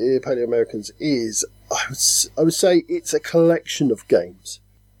Winter Paleo Americans is, I would say, it's a collection of games.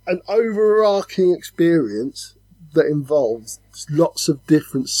 An overarching experience that involves lots of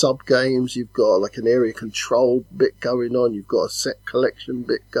different sub-games. You've got like an area control bit going on. You've got a set collection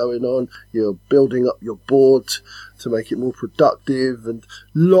bit going on. You're building up your board to make it more productive, and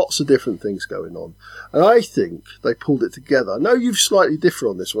lots of different things going on. And I think they pulled it together. I know you've slightly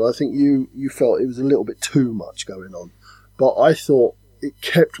different on this one. I think you felt it was a little bit too much going on. But I thought it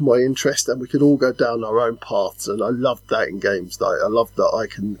kept my interest and we could all go down our own paths. And I loved that in games. I loved that I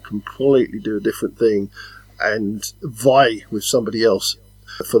can completely do a different thing and vie with somebody else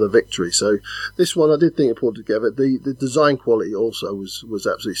for the victory. So this one, I did think it pulled together. The design quality also was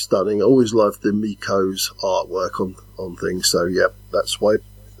absolutely stunning. I always loved the Miko's artwork on things. So yeah, that's why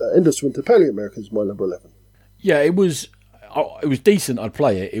Endless Winter Paleo Americans is my number 11. Yeah, it was decent. I'd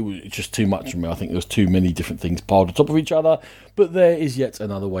play it. It was just too much for me. I think there was too many different things piled on top of each other. But there is yet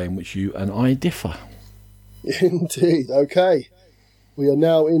another way in which you and I differ. Indeed. Okay. We are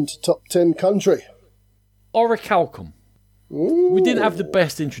now into top 10 country. Orichalcum. Ooh. We didn't have the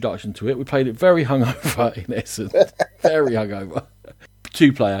best introduction to it. We played it very hungover, in essence. Very hungover.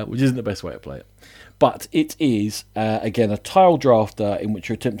 2-player, which isn't the best way to play it. But it is, again, a tile drafter in which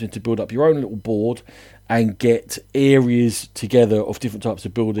you're attempting to build up your own little board and get areas together of different types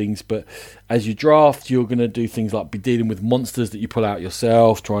of buildings. But as you draft, you're going to do things like be dealing with monsters that you pull out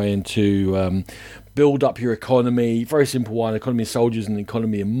yourself, trying to build up your economy. Very simple one, economy of soldiers and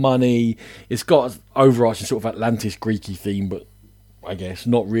economy of money. It's got an overarching sort of Atlantis Greeky theme, but I guess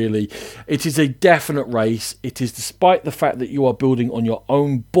not really. It is a definite race. It is, despite the fact that you are building on your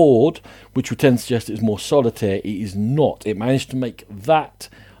own board, which would tend to suggest it's more solitaire, it is not. It managed to make that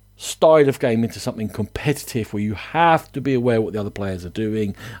style of game into something competitive where you have to be aware what the other players are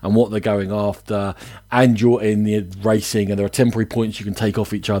doing and what they're going after, and you're in the racing, and there are temporary points you can take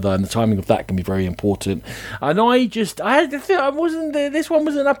off each other, and the timing of that can be very important. And I had to think, I wasn't there. This one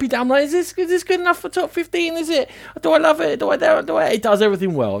wasn't uppy down. Like, is this good enough for top 15? Is it? Do I love it? Do I? It does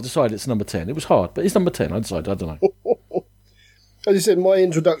everything well. I decided it's number 10. It was hard, but it's number 10. I decided. I don't know. As you said, my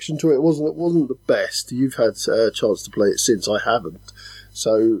introduction to it wasn't the best. You've had a chance to play it since. I haven't.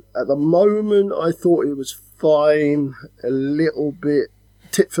 So at the moment, I thought it was fine, a little bit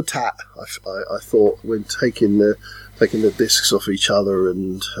tit for tat. I thought when taking the discs off each other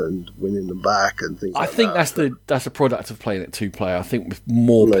and winning them back and things. I think that's a product of playing it 2-player. I think with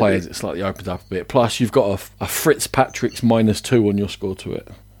more players, it slightly opens up a bit. Plus, you've got a Fitzpatrick's -2 on your score to it.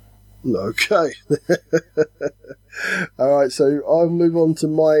 Okay. All right, so I'll move on to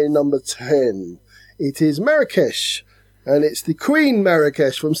my number 10. It is Marrakesh, and it's the Queen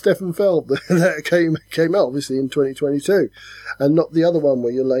Marrakesh from Stefan Feld that came out, obviously, in 2022, and not the other one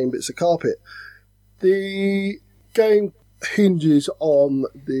where you're laying bits of carpet. The game hinges on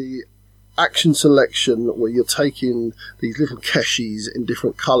the action selection where you're taking these little keshis in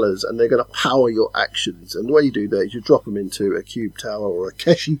different colours and they're going to power your actions. And the way you do that is you drop them into a cube tower or a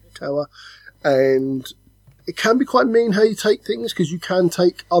keshi tower, and it can be quite mean how you take things because you can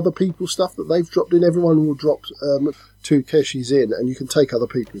take other people's stuff that they've dropped in. Everyone will drop 2 keshis in and you can take other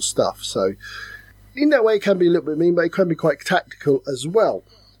people's stuff. So in that way it can be a little bit mean, but it can be quite tactical as well.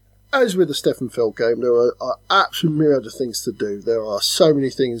 As with the Stefan Feld game, there are absolute myriad of things to do. There are so many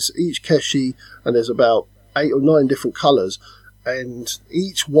things. Each keshi, and there's about 8 or 9 different colours, and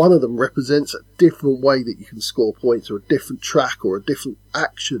each one of them represents a different way that you can score points, or a different track, or a different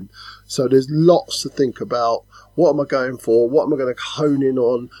action. So there's lots to think about. What am I going for? What am I going to hone in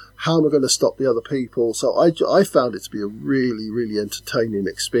on? How am I going to stop the other people? So I found it to be a really, really entertaining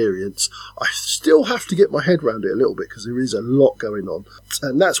experience. I still have to get my head around it a little bit because there is a lot going on.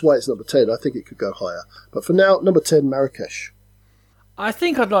 And that's why it's number 10. I think it could go higher. But for now, number 10, Marrakesh. I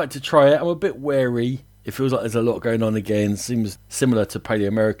think I'd like to try it. I'm a bit wary. It feels like there's a lot going on again. Seems similar to Paleo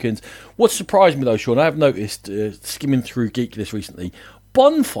Americans. What surprised me though, Sean, I have noticed, skimming through Geek List recently,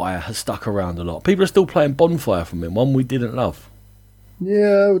 Bonfire has stuck around a lot. People are still playing Bonfire from him, one we didn't love.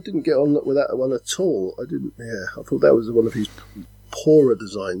 Yeah, I didn't get on with that one at all. I thought that was one of his poorer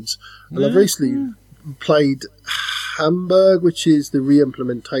designs. And I've recently played Hamburg, which is the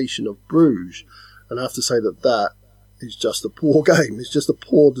re-implementation of Bruges. And I have to say that is just a poor game. It's just a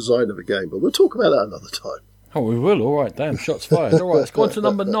poor design of a game. But we'll talk about that another time. Oh, we will. All right, damn, shots fired. All right, let's go on to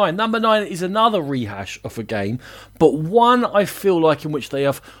number 9. Number 9 is another rehash of a game, but one I feel like in which they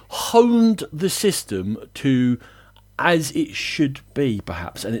have honed the system to as it should be,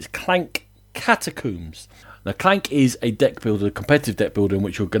 perhaps, and it's Clank Catacombs. Now, Clank is a deck builder, a competitive deck builder, in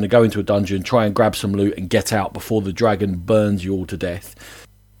which you're going to go into a dungeon, try and grab some loot, and get out before the dragon burns you all to death.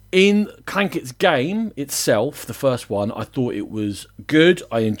 In Clanket's game itself, the first one, I thought it was good.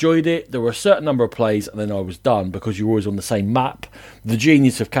 I enjoyed it. There were a certain number of plays and then I was done because you're always on the same map. The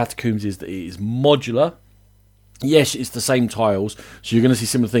genius of Catacombs is that it is modular. Yes, it's the same tiles, so you're going to see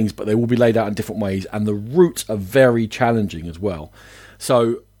similar things, but they will be laid out in different ways, and the routes are very challenging as well.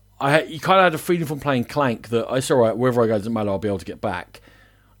 So you kind of had a feeling from playing Clank that it's all right, wherever I go, it doesn't matter, I'll be able to get back.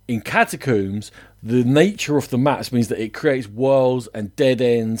 In Catacombs, the nature of the maps means that it creates worlds and dead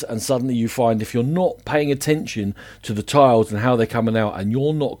ends, and suddenly you find if you're not paying attention to the tiles and how they're coming out, and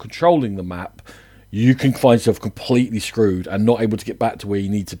you're not controlling the map, you can find yourself completely screwed and not able to get back to where you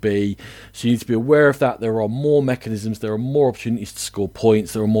need to be. So you need to be aware of that. There are more mechanisms, there are more opportunities to score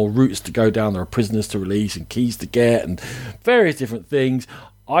points, there are more routes to go down, there are prisoners to release and keys to get and various different things.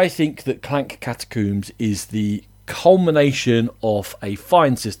 I think that Clank Catacombs is the culmination of a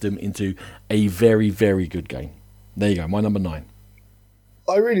fine system into a very, very good game. There you go, my number 9.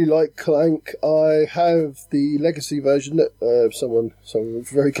 I really like Clank. I have the legacy version that someone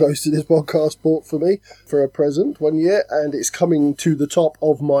very close to this podcast bought for me for a present one year, and it's coming to the top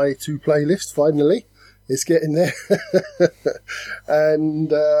of my to-play list finally. It's getting there.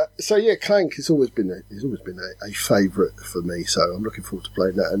 And so yeah, Clank has always been a favourite for me, so I'm looking forward to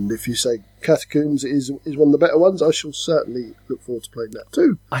playing that. And if you say Catacombs is one of the better ones, I shall certainly look forward to playing that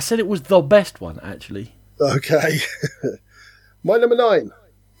too. I said it was the best one, actually. Okay. My number 9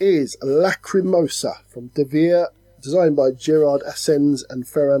 is Lacrimosa from Devere, designed by Gerard Asens and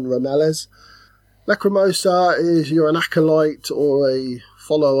Ferran Renales. Lacrimosa is you're an acolyte or a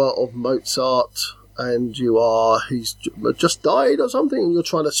follower of Mozart, and he's just died or something, and you're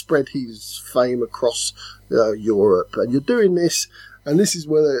trying to spread his fame across Europe, and you're doing this. And this is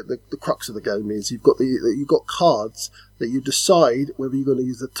where the crux of the game is. You've got cards that you decide whether you're going to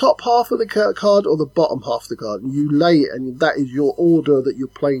use the top half of the card or the bottom half of the card. And you lay it, and that is your order that you're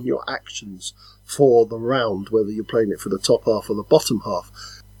playing your actions for the round, whether you're playing it for the top half or the bottom half.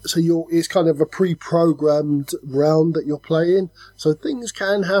 So it's kind of a pre-programmed round that you're playing. So things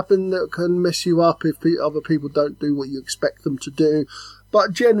can happen that can mess you up if other people don't do what you expect them to do.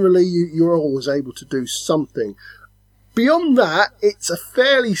 But generally, you're always able to do something. Beyond that, it's a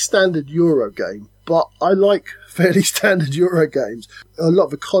fairly standard Euro game, but I like fairly standard Euro games. A lot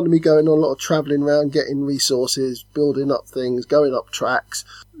of economy going on, a lot of travelling around, getting resources, building up things, going up tracks.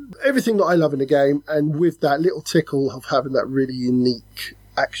 Everything that I love in a game, and with that little tickle of having that really unique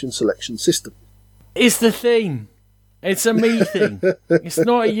action selection system. It's the theme. It's a me thing. It's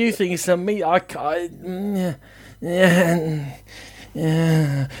not a you thing. It's a me.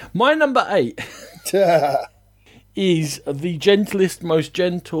 My number 8 is the gentlest, most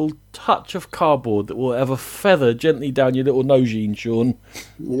gentle touch of cardboard that will ever feather gently down your little nosegeen, Sean.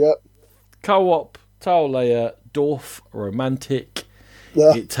 Yep. Co-op, tile layer, Dwarf Romantic.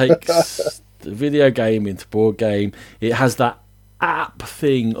 It takes the video game into board game. It has that app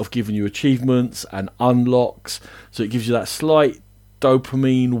thing of giving you achievements and unlocks, so it gives you that slight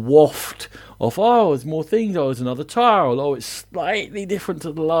dopamine waft of, oh, there's more things, oh, there's another tile, oh, it's slightly different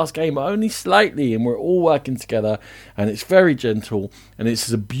to the last game, but only slightly, and we're all working together, and it's very gentle, and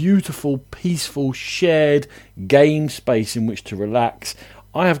it's a beautiful, peaceful, shared game space in which to relax.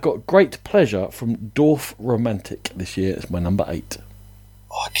 I have got great pleasure from Dwarf Romantic this year. It's my number 8.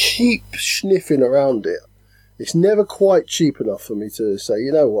 I keep sniffing around it. It's never quite cheap enough for me to say,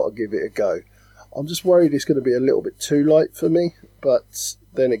 you know what, I'll give it a go. I'm just worried it's going to be a little bit too light for me, but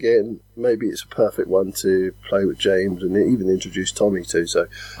then again, maybe it's a perfect one to play with James and even introduce Tommy to. So,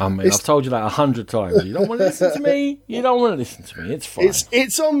 I mean, I've told you that 100 times. You don't want to listen to me? You don't want to listen to me. It's fine.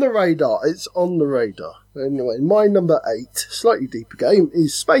 It's on the radar. It's on the radar. Anyway, my number 8, slightly deeper game,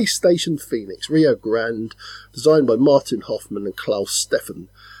 is Space Station Phoenix, Rio Grande, designed by Martin Hoffman and Klaus Steffen.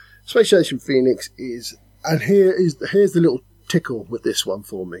 Space Station Phoenix is, and here's the little tickle with this one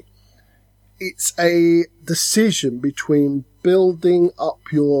for me. It's a decision between building up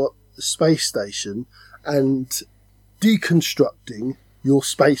your space station and deconstructing your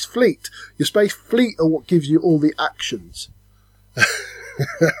space fleet. Your space fleet are what gives you all the actions.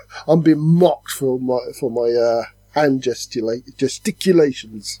 I'm being mocked for my hand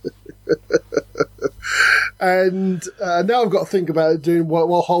gesticulations. And now I've got to think about it doing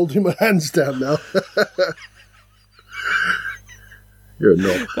while holding my hands down now. You're a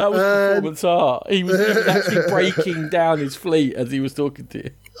knob. That was performance art. He was actually breaking down his fleet as he was talking to you.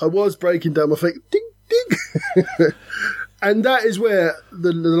 I was breaking down my fleet. Ding, ding. And that is where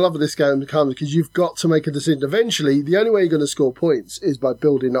the love of this game comes, because you've got to make a decision. Eventually, the only way you're going to score points is by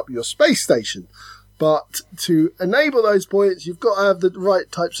building up your space station. But to enable those points, you've got to have the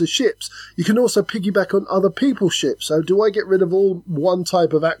right types of ships. You can also piggyback on other people's ships. So do I get rid of all one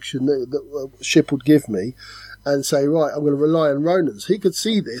type of action that a ship would give me and say, right, I'm going to rely on Ronan's? He could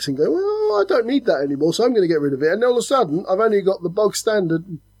see this and go, well, I don't need that anymore, so I'm going to get rid of it. And all of a sudden, I've only got the bog standard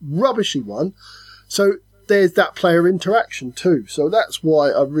rubbishy one. So there's that player interaction too. So that's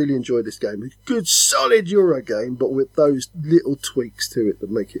why I really enjoy this game. A good, solid Euro game, but with those little tweaks to it that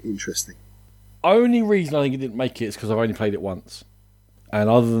make it interesting. Only reason I think it didn't make it is because I've only played it once. And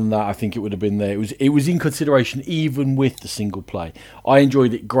other than that, I think it would have been there. It was in consideration even with the single play. I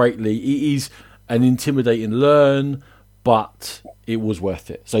enjoyed it greatly. It is an intimidating learn, but it was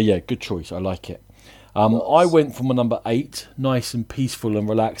worth it. So yeah, good choice. I like it. Nice. I went from a number 8, nice and peaceful and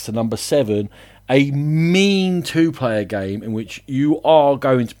relaxed, to number 7, a mean 2-player game in which you are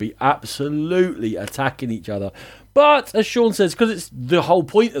going to be absolutely attacking each other. But, as Sean says, because it's the whole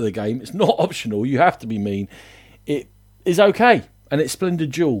point of the game, it's not optional, you have to be mean, it is okay. And it's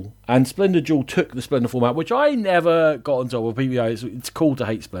Splendid Duel. And Splendid Duel took the Splendor format, which I never got on top of. People, it's cool to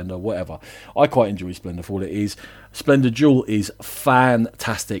hate Splendor, whatever. I quite enjoy Splendor for what it is. Splendid Duel is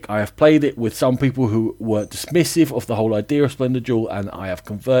fantastic. I have played it with some people who were dismissive of the whole idea of Splendid Duel, and I have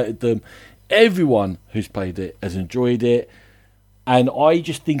converted them. Everyone who's played it has enjoyed it. And I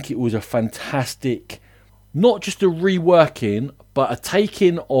just think it was a fantastic, not just a reworking, but a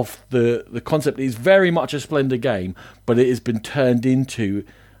taking of the concept. It is very much a Splendor game, but it has been turned into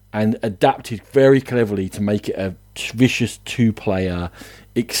and adapted very cleverly to make it a vicious 2-player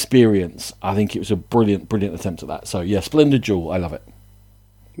experience. I think it was a brilliant, brilliant attempt at that. So yeah, Splendid Duel, I love it.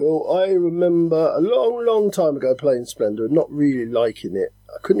 Well, I remember a long, long time ago playing Splendor and not really liking it.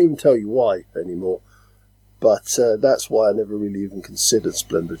 I couldn't even tell you why anymore. But that's why I never really even considered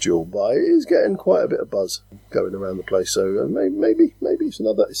Splendor Duel. But it is getting quite a bit of buzz going around the place. So maybe it's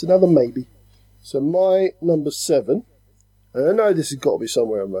another maybe. So my number 7, and I know this has got to be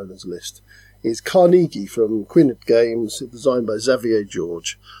somewhere on Ronan's list, is Carnegie from Quinnet Games, designed by Xavier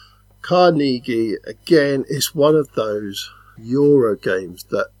George. Carnegie, again, is one of those Euro games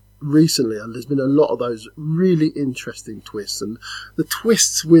that recently, and there's been a lot of those really interesting twists. And the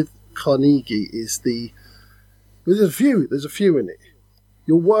twists with Carnegie is there's a few in it.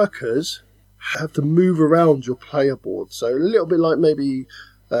 Your workers have to move around your player board. So a little bit like maybe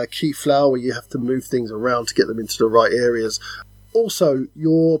keyflower, where you have to move things around to get them into the right areas. Also,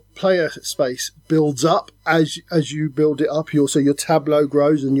 your player space builds up as you build it up. Your tableau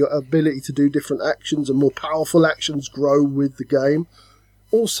grows, and your ability to do different actions and more powerful actions grow with the game.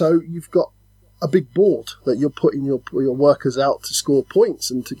 Also, you've got a big board that you're putting your workers out to score points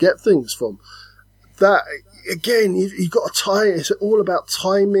and to get things from. That, again, you've got to tie it. It's all about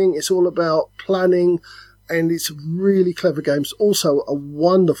timing. It's all about planning. And it's a really clever game. It's also a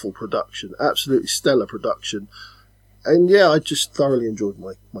wonderful production. Absolutely stellar production. And yeah, I just thoroughly enjoyed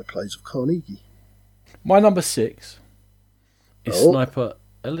my plays of Carnegie. My number 6 is Sniper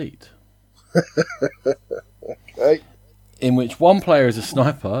Elite. Okay. In which one player is a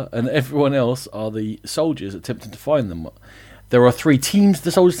sniper and everyone else are the soldiers attempting to find them. There are 3 teams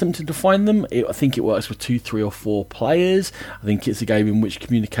the soldiers attempting to find them. I think it works with 2, 3 or 4 players. I think it's a game in which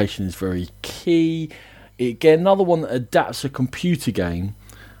communication is very key. Again, another one that adapts a computer game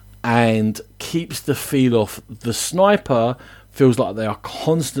and keeps the feel of the sniper feels like they are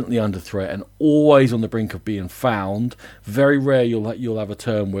constantly under threat and always on the brink of being found. Very rare you'll have a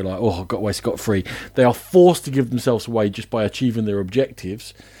turn where I got away scot-free. They are forced to give themselves away just by achieving their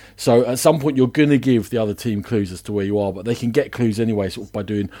objectives. So at some point you're going to give the other team clues as to where you are, but they can get clues anyway sort of by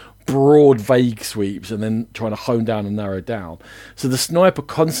doing broad, vague sweeps and then trying to hone down and narrow down. So the sniper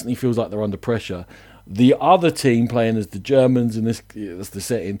constantly feels like they're under pressure. The other team, playing as the Germans in that's the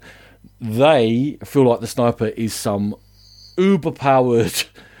setting, they feel like the sniper is some uber-powered,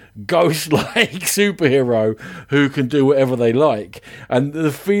 ghost-like superhero who can do whatever they like. And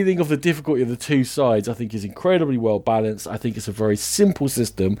the feeling of the difficulty of the two sides, I think, is incredibly well balanced. I think it's a very simple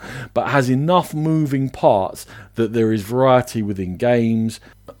system, but has enough moving parts that there is variety within games.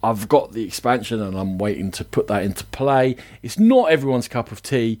 I've got the expansion and I'm waiting to put that into play. It's not everyone's cup of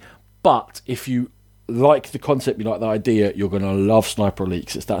tea, but if you like the concept, you like the idea, you're going to love Sniper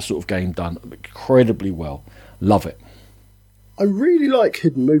Elite. It's that sort of game done incredibly well. Love it. I really like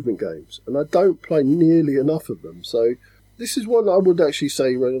hidden movement games, and I don't play nearly enough of them. So this is one I would actually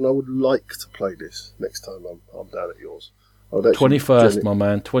say, Ren, I would like to play this next time I'm down at yours. 21st, my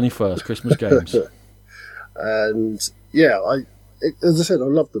man. 21st, Christmas games. And yeah, as I said, I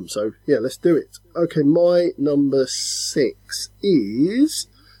love them. So yeah, let's do it. Okay, my number 6 is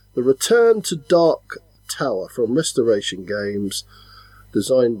The Return to Dark Tower from Restoration Games,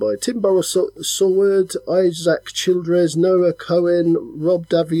 designed by Tim Burrows-Seward, Isaac Childress, Noah Cohen, Rob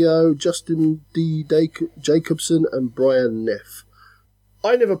Davio, Justin D. Jacobson, and Brian Neff.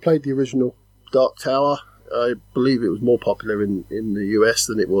 I never played the original Dark Tower. I believe it was more popular in the US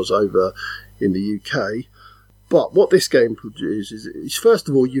than it was over in the UK. But what this game produces is, first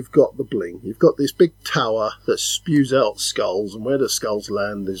of all, you've got the bling. You've got this big tower that spews out skulls, and where the skulls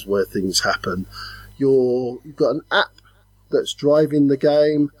land is where things happen. You've got an app that's driving the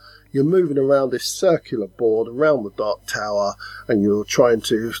game. You're moving around this circular board around the Dark Tower, and you're trying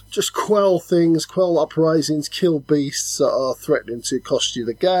to just quell things, quell uprisings, kill beasts that are threatening to cost you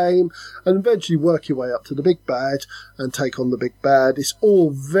the game, and eventually work your way up to the big bad and take on the big bad. It's all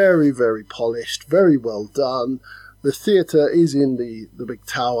very, very polished, very well done. The theatre is in the big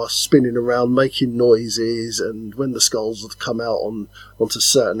tower, spinning around, making noises, and when the skulls come out onto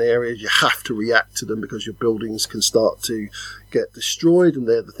certain areas, you have to react to them because your buildings can start to get destroyed, and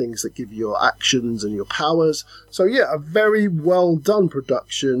they're the things that give you your actions and your powers. So yeah, a very well done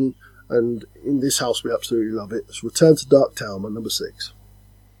production, and in this house we absolutely love it. It's Return to Dark Tower, my number 6.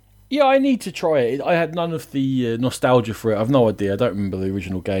 Yeah, I need to try it. I had none of the nostalgia for it. I've no idea. I don't remember the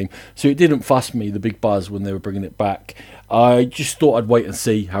original game. So it didn't fuss me, the big buzz, when they were bringing it back. I just thought I'd wait and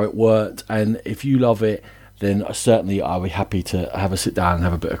see how it worked. And if you love it, then certainly I'll be happy to have a sit down and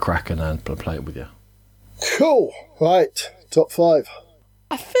have a bit of crack and play it with you. Cool. Right. Top 5.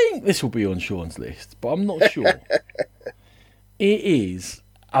 I think this will be on Sean's list, but I'm not sure. It is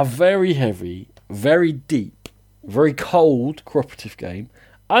a very heavy, very deep, very cold cooperative game.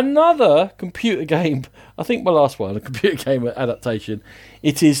 Another computer game, I think my last one, a computer game adaptation.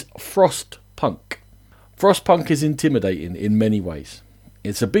 It is Frostpunk. Frostpunk is intimidating in many ways.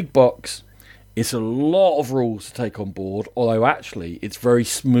 It's a big box. It's a lot of rules to take on board, although actually it's very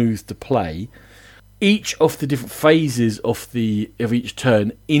smooth to play. Each of the different phases of each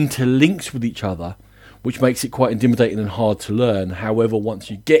turn interlinks with each other, which makes it quite intimidating and hard to learn. However, once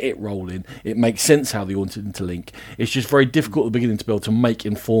you get it rolling, it makes sense how they all interlink. It's just very difficult at the beginning to be able to make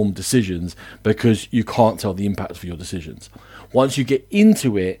informed decisions because you can't tell the impacts of your decisions. Once you get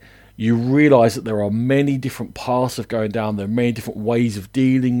into it, you realise that there are many different paths of going down. There are many different ways of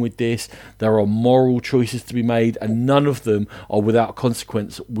dealing with this. There are moral choices to be made, and none of them are without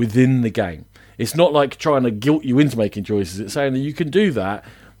consequence within the game. It's not like trying to guilt you into making choices. It's saying that you can do that.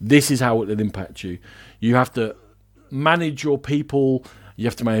 This is how it will impact you. You have to manage your people. You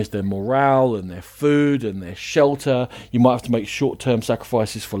have to manage their morale and their food and their shelter. You might have to make short-term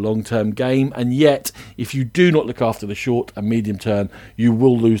sacrifices for long-term game. And yet, if you do not look after the short and medium term, you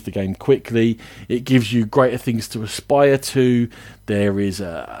will lose the game quickly. It gives you greater things to aspire to. There is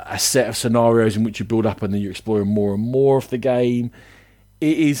a set of scenarios in which you build up and then you're exploring more and more of the game.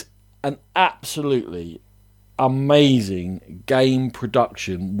 It is an absolutely amazing game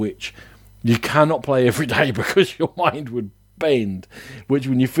production, which you cannot play every day because your mind would bend, which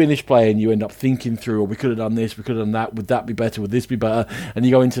when you finish playing you end up thinking through, we could have done this, we could have done that, would that be better, would this be better, and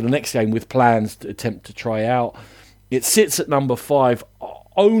you go into the next game with plans to attempt to try out. It sits at number 5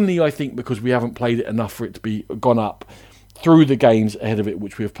 only, I think, because we haven't played it enough for it to be gone up through the games ahead of it,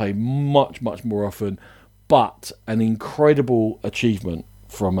 which we have played much more often. But an incredible achievement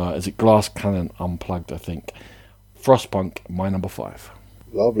from is it Glass Cannon Unplugged, I think. Frostpunk, my number 5.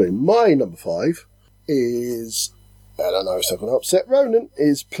 Lovely. My number 5 is, I don't know if I'm going to upset Ronan,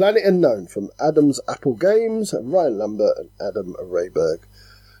 is Planet Unknown from Adam's Apple Games, Ryan Lambert and Adam Rayberg.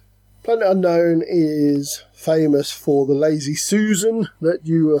 Planet Unknown is famous for the Lazy Susan that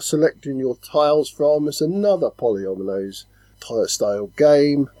you are selecting your tiles from. It's another Polyominoes style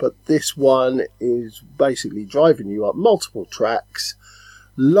game, but this one is basically driving you up multiple tracks.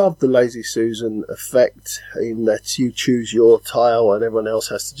 Love the Lazy Susan effect in that you choose your tile and everyone else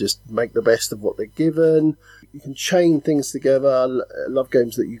has to just make the best of what they're given. You can chain things together. I love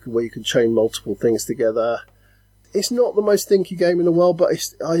games where you can chain multiple things together. It's not the most thinky game in the world, but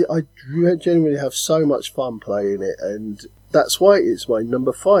I genuinely have so much fun playing it, and that's why it's my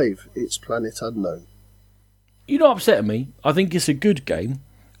number 5. It's Planet Unknown. You're not upsetting me. I think it's a good game.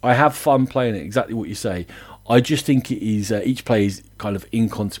 I have fun playing it, exactly what you say. I just think it is each play is kind of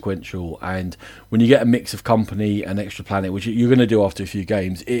inconsequential, and when you get a mix of company and extra planet, which you're going to do after a few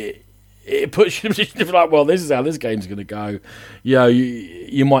games, it puts you in a position to be like, well, this is how this game's going to go.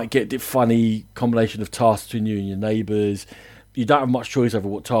 You might get a funny combination of tasks between you and your neighbours. You don't have much choice over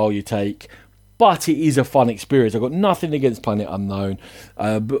what tile you take, but it is a fun experience. I've got nothing against Planet Unknown,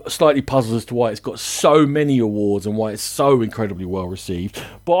 but slightly puzzled as to why it's got so many awards and why it's so incredibly well received.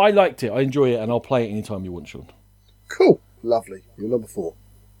 But I liked it, I enjoy it, and I'll play it anytime you want, Sean. Cool, lovely. You're number 4.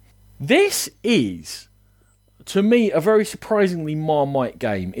 This is, to me, a very surprisingly Marmite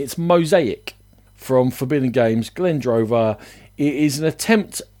game. It's Mosaic from Forbidden Games, Glenn Drover. It is an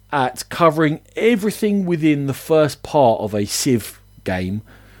attempt at covering everything within the first part of a Civ game,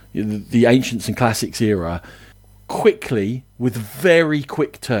 the Ancients and Classics era, quickly with very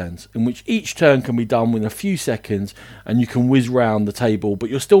quick turns, in which each turn can be done within a few seconds and you can whiz round the table, but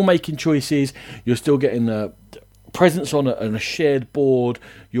you're still making choices, you're still getting a presence on a shared board,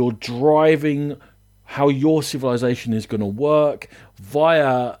 you're driving how your civilization is going to work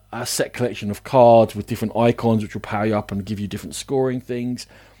via a set collection of cards with different icons which will power you up and give you different scoring things.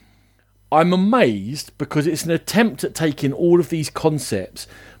 I'm amazed because it's an attempt at taking all of these concepts,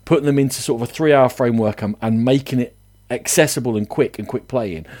 putting them into sort of a 3-hour framework and making it accessible and quick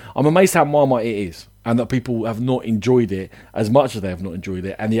playing. I'm amazed how Marmite it is, and that people have not enjoyed it as much as they have not enjoyed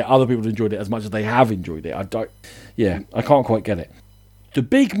it, and yet other people have enjoyed it as much as they have enjoyed it. I can't quite get it. The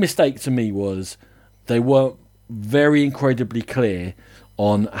big mistake to me was they weren't very incredibly clear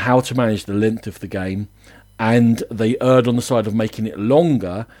on how to manage the length of the game, and they erred on the side of making it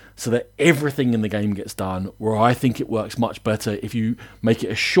longer so that everything in the game gets done, where I think it works much better if you make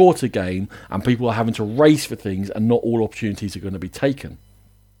it a shorter game and people are having to race for things and not all opportunities are going to be taken.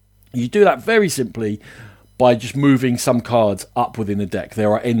 You do that very simply by just moving some cards up within a deck.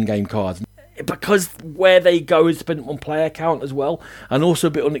 There are endgame cards. Because where they go is dependent on player count as well, and also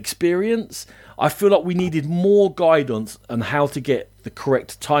a bit on experience, I feel like we needed more guidance on how to get the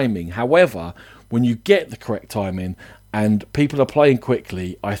correct timing. However, when you get the correct timing and people are playing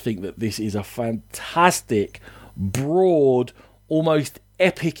quickly, I think that this is a fantastic, broad, almost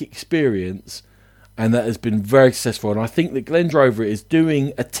epic experience, and that has been very successful. And I think that Glenn Drover is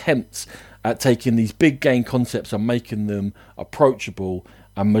doing attempts at taking these big game concepts and making them approachable,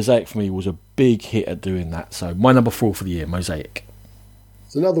 and Mosaic for me was a big hit at doing that. So my number 4 for the year, Mosaic.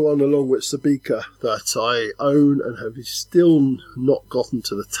 It's another one along with Sabika that I own and have still not gotten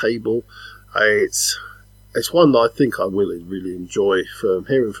to the table. It's one that I think I will really enjoy. From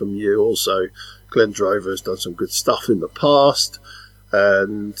hearing from you, also Glenn Drover has done some good stuff in the past,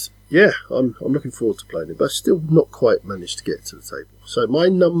 and yeah, I'm looking forward to playing it, but still not quite managed to get to the table. So my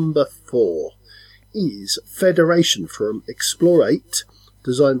number 4 is Federation from Explore 8,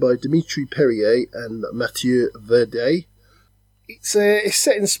 designed by Dimitri Perrier and Mathieu Verdet. It's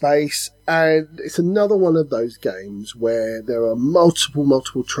set in space, and it's another one of those games where there are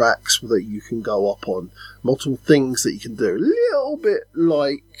multiple tracks that you can go up on, multiple things that you can do. A little bit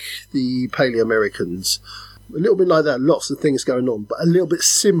like the Paleo Americans, a little bit like that. Lots of things going on, but a little bit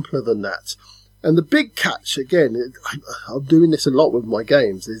simpler than that. And the big catch, again, I'm doing this a lot with my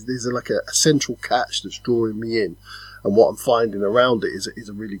games. There's like a central catch that's drawing me in, and what I'm finding around it is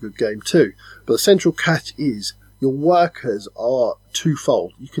a really good game too. But the central catch is your workers are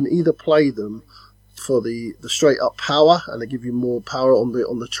twofold. You can either play them for the straight up power, and they give you more power on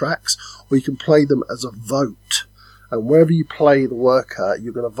the tracks, or you can play them as a vote. And wherever you play the worker,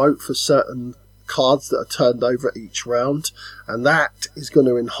 you're going to vote for certain cards that are turned over each round, and that is going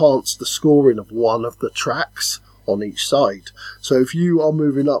to enhance the scoring of one of the tracks on each side. So if you are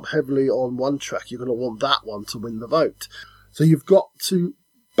moving up heavily on one track, you're going to want that one to win the vote. So you've got to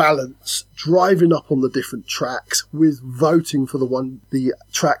balance driving up on the different tracks with voting for the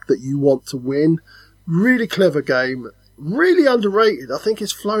track that you want to win. Really clever game, really underrated. I think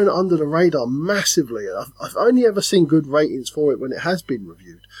it's flown under the radar massively. I've only ever seen good ratings for it when it has been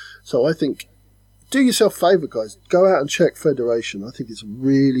reviewed. So I think, do yourself a favour, guys, go out and check Federation. I think it's a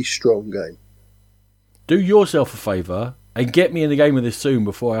really strong game. Do yourself a favour and get me in the game with this soon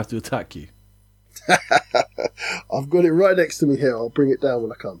before I have to attack you. I've got it right next to me here. I'll bring it down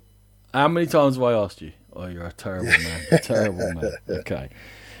when I come. How many times have I asked you? Oh, you're a terrible man. A terrible man. Okay.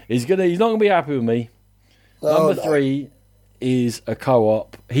 He's not going to be happy with me. Number 3 is a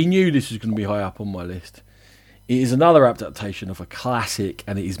co-op. He knew this was going to be high up on my list. It is another adaptation of a classic,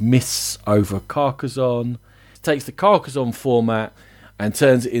 and it is Mists over Carcassonne. It takes the Carcassonne format and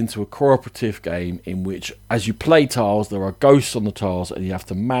turns it into a cooperative game in which, as you play tiles, there are ghosts on the tiles and you have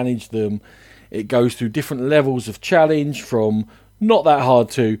to manage them. It goes through different levels of challenge, from not that hard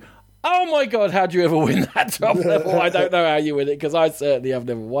to, oh my god, how do you ever win that top level? I don't know how you win it, because I certainly have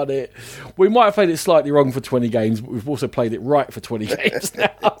never won it. We might have played it slightly wrong for 20 games, but we've also played it right for 20 games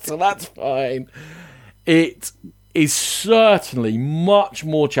now, so that's fine. It is certainly much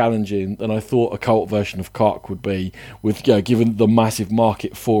more challenging than I thought a co-op version of Carc would be. With given the massive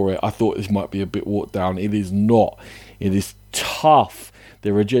market for it, I thought this might be a bit watered down. It is not. It is tough.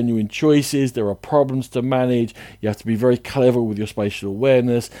 There are genuine choices. There are problems to manage. You have to be very clever with your spatial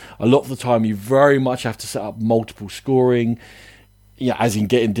awareness. A lot of the time, you very much have to set up multiple scoring, as in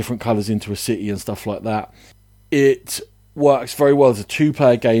getting different colours into a city and stuff like that. It works very well as a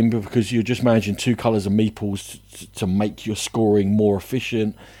 2-player game because you're just managing 2 colours of meeples to make your scoring more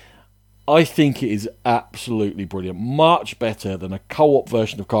efficient. I think it is absolutely brilliant. Much better than a co-op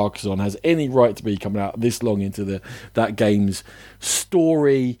version of Carcassonne has any right to be coming out this long into that game's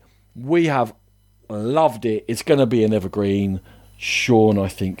story. We have loved it. It's going to be an evergreen. Sean, I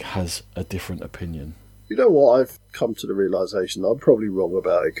think, has a different opinion. You know what? I've come to the realisation I'm probably wrong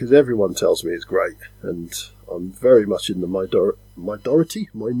about it, because everyone tells me it's great, and I'm very much in the minority.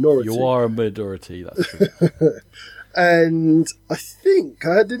 You are a minority, that's true. And I think,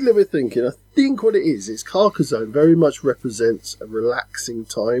 I did a little bit thinking, I think what it is Carcassonne very much represents a relaxing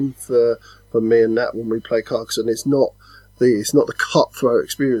time for me and Nat when we play Carcassonne. It's not the cutthroat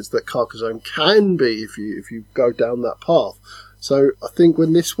experience that Carcassonne can be if you go down that path. So I think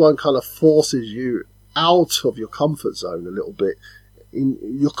when this one kind of forces you out of your comfort zone a little bit, in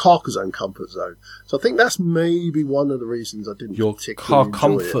your Carcassonne comfort zone. So I think that's maybe one of the reasons I didn't particularly enjoy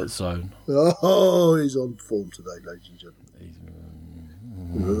comfort it. Zone. Oh, he's on form today, ladies and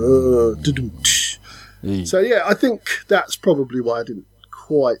gentlemen. So yeah, I think that's probably why I didn't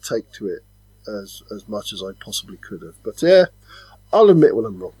quite take to it as much as I possibly could have. But yeah, I'll admit when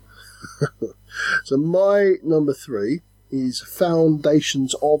I'm wrong. So my number 3 is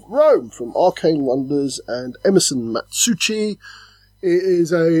Foundations of Rome from Arcane Wonders and Emerson Matsuuchi. It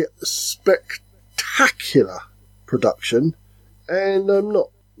is a spectacular production, and I'm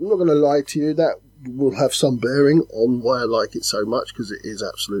not going to lie to you, that will have some bearing on why I like it so much, because it is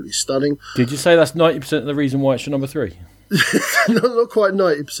absolutely stunning. Did you say that's 90% of the reason why it's your number 3? Not quite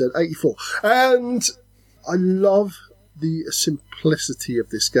 90%, 84%. And I love the simplicity of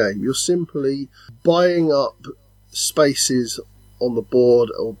this game. You're simply buying up spaces on the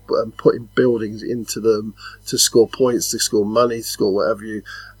board and putting buildings into them to score points, to score money, to score whatever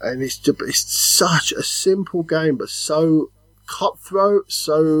and it's such a simple game, but so cutthroat,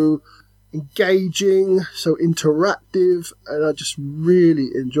 so engaging, so interactive, and I just really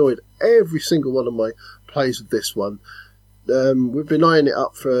enjoyed every single one of my plays with this one. We've been eyeing it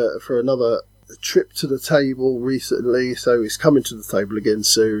up for another trip to the table recently, so it's coming to the table again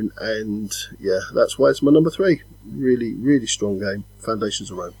soon, and yeah, that's why it's my number 3. Really, really strong game, Foundations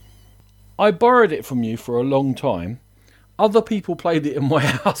of Rome. I borrowed it from you for a long time. other people played it in my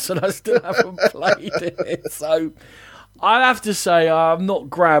house and I still haven't played it. So I have to say I'm not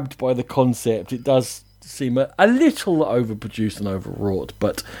grabbed by the concept. It does seem a little overproduced and overwrought,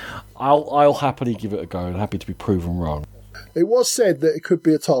 but I'll happily give it a go and happy to be proven wrong. It was said that it could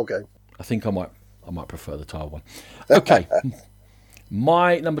be a tile game. I think I might prefer the tile one. Okay.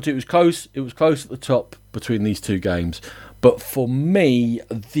 My number 2 was close. It was close at the top between these two games. But for me,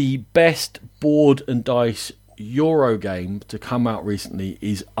 the best board and dice Euro game to come out recently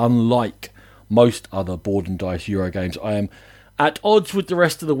is unlike most other board and dice Euro games. I am at odds with the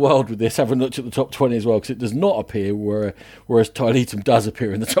rest of the world with this, having looked at the top 20 as well, because it does not appear, whereas Tiletum does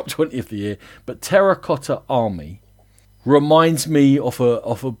appear in the top 20 of the year. But Terracotta Army reminds me of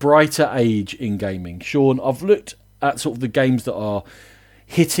a brighter age in gaming. Sean, I've looked at sort of the games that are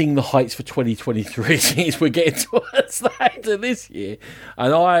hitting the heights for 2023 since we're getting towards the end of this year,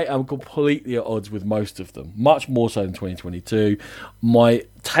 and I am completely at odds with most of them, much more so than 2022. My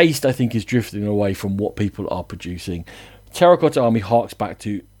taste, I think, is drifting away from what people are producing. Terracotta Army harks back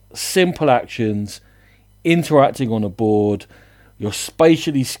to simple actions, interacting on a board. You're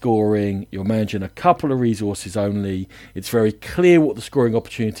spatially scoring, you're managing a couple of resources only, it's very clear what the scoring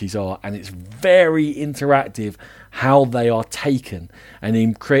opportunities are, and it's very interactive how they are taken. And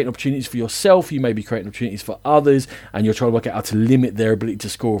in creating opportunities for yourself, you may be creating opportunities for others, and you're trying to work out how to limit their ability to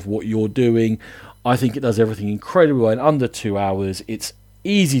score of what you're doing. I think it does everything incredibly well in under 2 hours. It's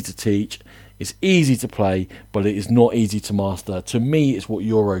easy to teach, it's easy to play, but it is not easy to master. To me, it's what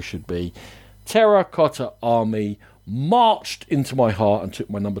Euro should be. Terracotta Army marched into my heart and took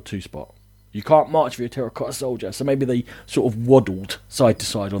my number 2 spot. You can't march if you're a terracotta soldier, so maybe they sort of waddled side to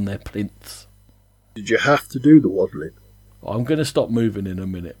side on their plinths. Did you have to do the waddling? I'm going to stop moving in a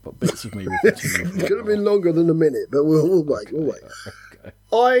minute, but bits of me will continue. It could have been longer than a minute, but we'll wait.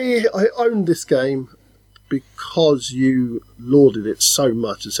 Okay. I owned this game because you lauded it so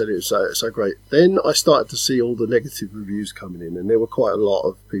much and said it was so great. Then I started to see all the negative reviews coming in, and there were quite a lot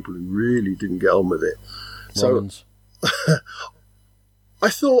of people who really didn't get on with it. So I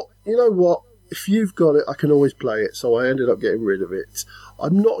thought, you know what, if you've got it, I can always play it. So I ended up getting rid of it.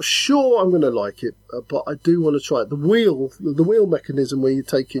 I'm not sure I'm going to like it, but I do want to try it. The wheel mechanism where you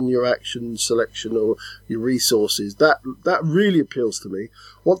take in your action selection or your resources, that really appeals to me.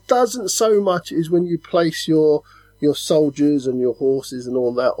 What doesn't so much is when you place your soldiers and your horses and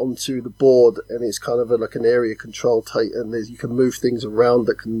all that onto the board, and it's kind of like an area control and you can move things around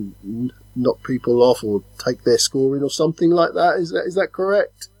that can knock people off or take their scoring or something like that. Is that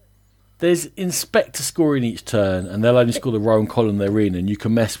correct? There's inspector scoring each turn, and they'll only score the row and column they're in, and you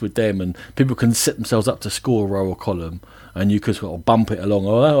can mess with them, and people can set themselves up to score a row or column, and you can sort of bump it along.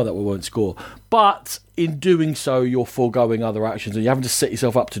 Oh, that one won't score. But in doing so, you're foregoing other actions, and you're having to set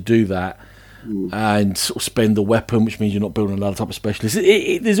yourself up to do that. And sort of spend the weapon, which means you're not building another type of specialist.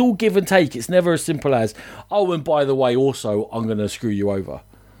 There's all give and take. It's never as simple as, oh, and by the way, also, I'm going to screw you over.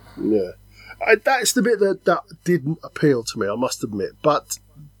 Yeah. That's the bit that didn't appeal to me, I must admit. But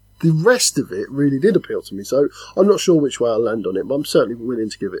the rest of it really did appeal to me. So I'm not sure which way I'll land on it, but I'm certainly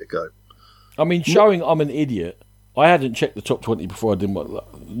willing to give it a go. I mean, showing I'm an idiot, I hadn't checked the top 20 before I did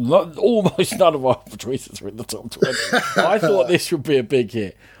almost none of our choices were in the top 20. I thought this would be a big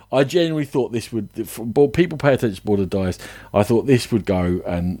hit. I genuinely thought this would, people pay attention to board and dice, I thought this would go,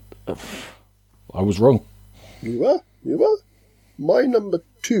 and I was wrong. You were. My number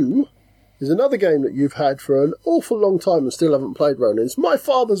 2 is another game that you've had for an awful long time and still haven't played, Ronan. It's My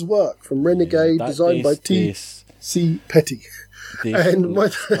Father's Work from Renegade, designed by T.C. Petty.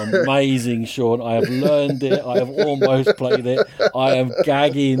 Amazing, Sean. I have learned it. I have almost played it. I am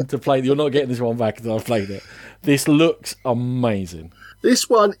gagging to play it. You're not getting this one back until I've played it. This looks amazing. This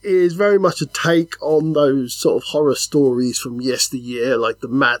one is very much a take on those sort of horror stories from yesteryear, like The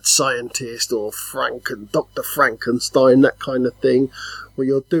Mad Scientist or Dr. Frankenstein, that kind of thing, where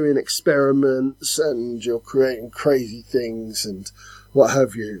you're doing experiments and you're creating crazy things and what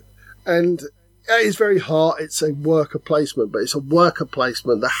have you. And it is very hard. It's a worker placement, but it's a worker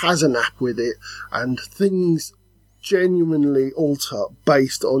placement that has an app with it, and things genuinely alter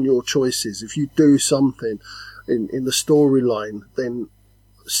based on your choices. If you do something in the storyline, then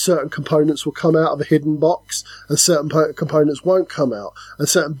certain components will come out of a hidden box and certain components won't come out, and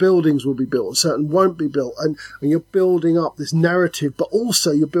certain buildings will be built and certain won't be built, and you're building up this narrative, but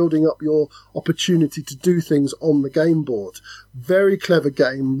also you're building up your opportunity to do things on the game board. Very clever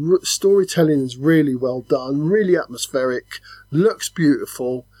game. Storytelling is really well done, really atmospheric, looks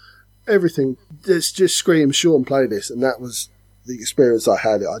beautiful, everything. It's just screams, Sean, play this, and that was the experience I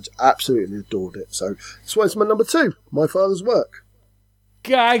had. I absolutely adored it. So that's why it's my number 2, My Father's Work.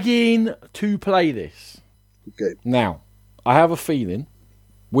 Gagging to play this. Okay. Now, I have a feeling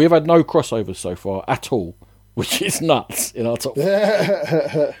we've had no crossovers so far at all, which is nuts in our top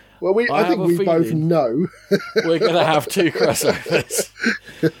 5. Well, I think we both know. We're going to have 2 crossovers.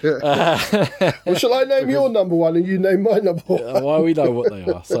 Well, shall I name your number 1 and you name my number 1? Well, we know what they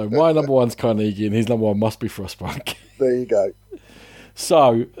are. So my number 1's Carnegie and his number 1 must be Frostpunk. There you go.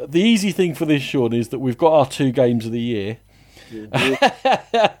 So the easy thing for this, Sean, is that we've got our 2 games of the year.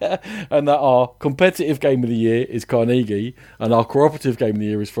 Mm-hmm. And that our competitive game of the year is Carnegie and our cooperative game of the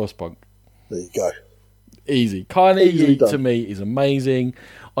year is Frostpunk. There you go. Easy. Carnegie to me is amazing.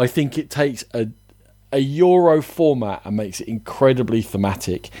 I think it takes a Euro format and makes it incredibly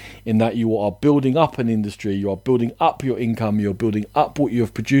thematic in that you are building up an industry, you are building up your income, you're building up what you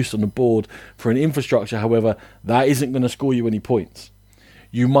have produced on the board for an infrastructure. However, that isn't going to score you any points.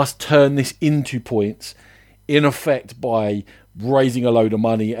 You must turn this into points, in effect, by raising a load of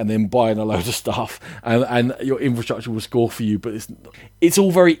money and then buying a load of stuff, and your infrastructure will score for you. But it's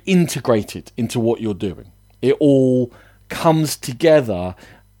all very integrated into what you're doing. It all comes together.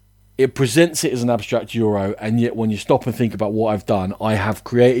 It presents it as an abstract Euro, and yet when you stop and think about what I've done, I have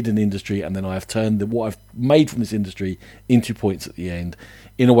created an industry, and then I have turned what I've made from this industry into points at the end,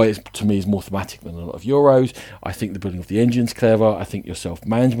 in a way that to me is more thematic than a lot of Euros. I think the building of the engine's clever. I think your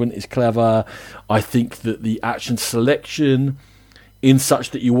self-management is clever. I think that the action selection in such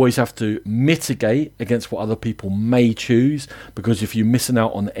that you always have to mitigate against what other people may choose, because if you're missing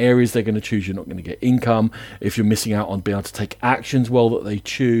out on areas they're going to choose, you're not going to get income. If you're missing out on being able to take actions well that they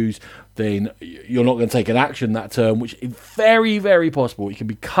choose, then you're not going to take an action that turn, which is very, very possible. It can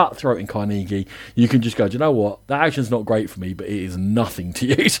be cutthroat in Carnegie. You can just go, do you know what? That action's not great for me, but it is nothing to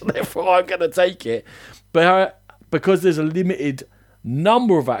you, so therefore I'm going to take it. But because there's a limited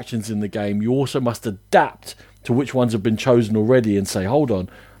number of actions in the game, you also must adapt to which ones have been chosen already and say, hold on,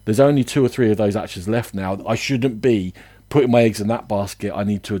 there's only 2 or 3 of those actions left now. I shouldn't be putting my eggs in that basket. I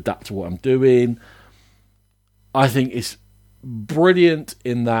need to adapt to what I'm doing. I think it's brilliant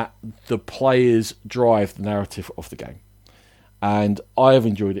in that the players drive the narrative of the game. And I have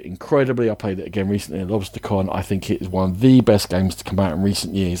enjoyed it incredibly. I played it again recently at LobsterCon. I think it is one of the best games to come out in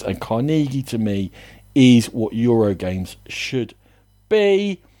recent years. And Carnegie, to me, is what Euro games should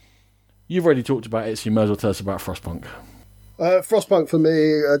be. You've already talked about it, so you may as well tell us about Frostpunk. Frostpunk, for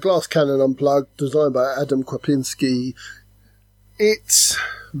me, a Glass Cannon Unplugged, designed by Adam Kwapinski. It's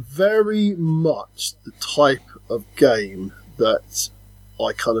very much the type of game that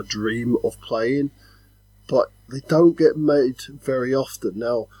I kind of dream of playing, but they don't get made very often.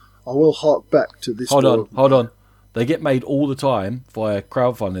 Now, I will hark back to this. Hold on. They get made all the time via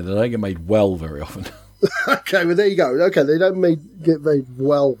crowdfunding. They don't get made well very often. Okay, well, there you go. Okay, they don't get made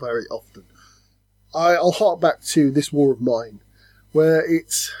well very often. I'll hark back to This War of Mine, where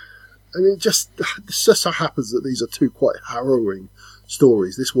it just so happens that these are 2 quite harrowing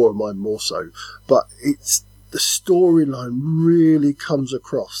stories. This War of Mine more so, but the storyline really comes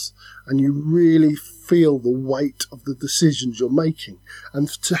across, and you really feel the weight of the decisions you're making. And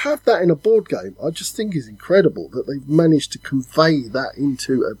to have that in a board game, I just think is incredible that they've managed to convey that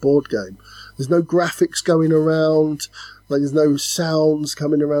into a board game. There's no graphics going around, there's no sounds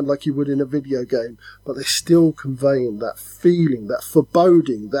coming around like you would in a video game, but they're still conveying that feeling, that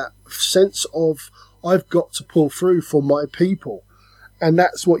foreboding, that sense of I've got to pull through for my people. And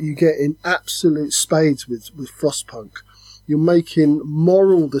that's what you get in absolute spades with Frostpunk. You're making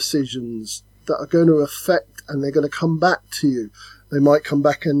moral decisions that are going to affect, and they're going to come back to you. They might come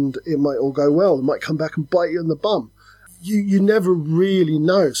back and it might all go well. They might come back and bite you in the bum. You never really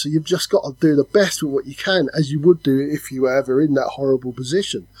know, so you've just got to do the best with what you can, as you would do if you were ever in that horrible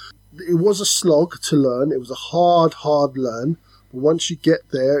position. It was a slog to learn. It was a hard learn. But once you get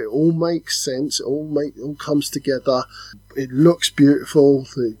there, it all makes sense. It all comes together. It looks beautiful.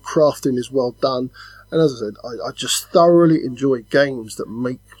 The crafting is well done. And as I said, I just thoroughly enjoy games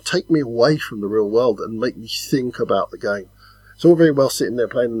that take me away from the real world and make me think about the game. It's all very well sitting there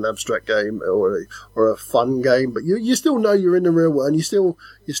playing an abstract game or a fun game, but you still know you're in the real world, and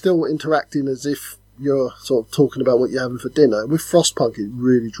you're still interacting as if you're sort of talking about what you're having for dinner. With Frostpunk, it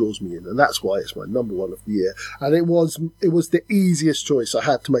really draws me in, and that's why it's my number 1 of the year. And it was the easiest choice I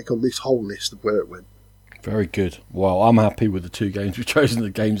had to make on this whole list of where it went. Very good. Well, I'm happy with the 2 games we've chosen, the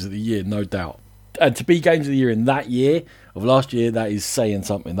games of the year, no doubt. And to be games of the year in that year of last year, that is saying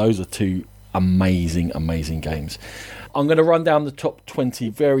something. Those are 2 amazing, amazing games. I'm going to run down the top 20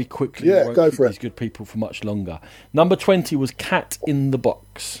 very quickly. Yeah, go for it. These good people for much longer. Number 20 was Cat in the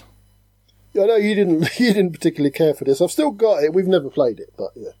Box. Yeah, no, you didn't particularly care for this. I've still got it. We've never played it, but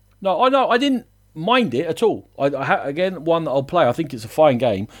yeah. No, I know. I didn't mind it at all. Again, one that I'll play. I think it's a fine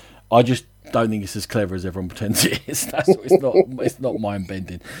game. I just don't think it's as clever as everyone pretends it is. It's not mind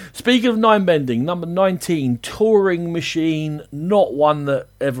bending. Speaking of mind bending, number 19, Touring Machine. Not one that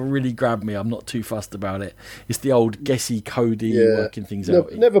ever really grabbed me. I'm not too fussed about it. It's the old guessy codey working things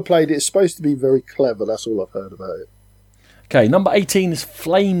out. Never played it. It's supposed to be very clever. That's all I've heard about it. Okay, number 18 is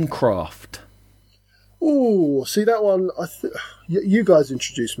Flamecraft. Oh, see that one. You guys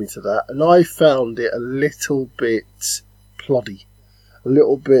introduced me to that, and I found it a little bit ploddy, a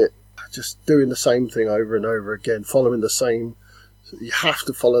little bit just doing the same thing over and over again, following the same. You have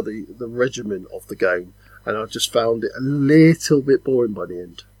to follow the regimen of the game, and I just found it a little bit boring by the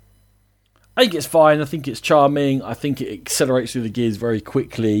end. I think it's fine. I think it's charming. I think it accelerates through the gears very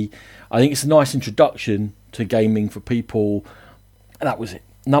quickly. I think it's a nice introduction to gaming for people. And that was it.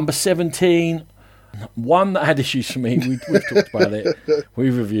 Number 17, one that had issues for me. We've talked about it.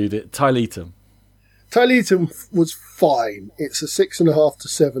 We've reviewed it. Tyletum. Tyletum was fine. It's a 6.5 to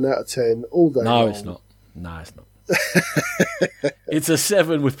 7 out of 10 all day long. It's not. No, it's not. It's a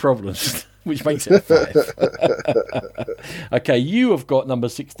 7 with problems, which makes it a 5. Okay, you have got number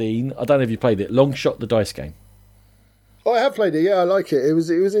 16. I don't know if you played it. Long Shot, the dice game. Oh, I have played it. Yeah, I like it. It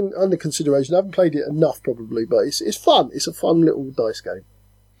was under consideration. I haven't played it enough, probably, but it's fun. It's a fun little dice game.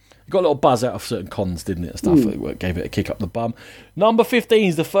 It got a little buzz out of certain cons, didn't it? And stuff that gave it a kick up the bum. Number 15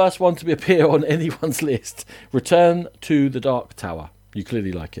 is the first one to appear on anyone's list. Return to the Dark Tower. You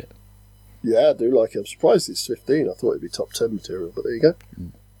clearly like it. Yeah, I do like it. I'm surprised it's 15. I thought it'd be top 10 material, but there you go.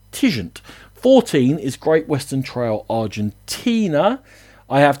 Tigent. 14 is Great Western Trail Argentina.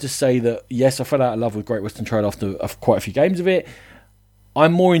 I have to say that, yes, I fell out of love with Great Western Trail after quite a few games of it.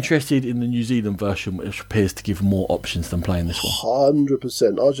 I'm more interested in the New Zealand version, which appears to give more options than playing this one.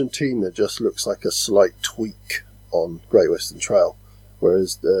 100%. Argentina just looks like a slight tweak on Great Western Trail,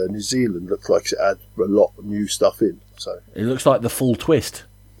 whereas New Zealand looks like it adds a lot of new stuff in. So it looks like the full twist.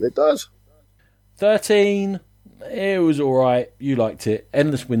 It does. 13, it was alright. You liked it.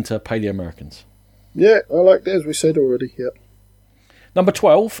 Endless Winter, Paleo Americans. Yeah, I liked it, as we said already. Yep. Number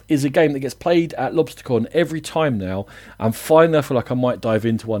 12 is a game that gets played at LobsterCon every time now, and finally I feel like I might dive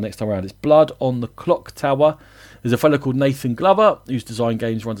into one next time around. It's Blood on the Clock Tower. There's a fellow called Nathan Glover who's designed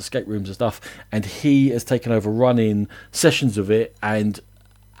games, runs escape rooms and stuff, and he has taken over running sessions of it, and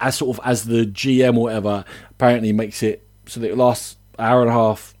as the GM or whatever, apparently makes it so that it lasts an hour and a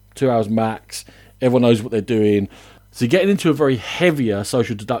half, 2 hours max. Everyone knows what they're doing. So getting into a very heavier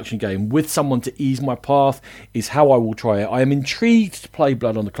social deduction game with someone to ease my path is how I will try it. I am intrigued to play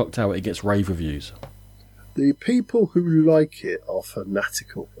Blood on the Clock Tower. It gets rave reviews. The people who like it are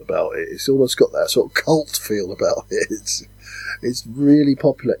fanatical about it. It's almost got that sort of cult feel about it. It's really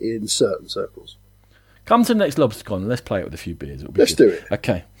popular in certain circles. Come to the next LobsterCon and let's play it with a few beers. Let's do it.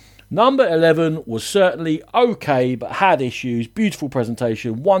 Okay. Number 11 was certainly okay, but had issues. Beautiful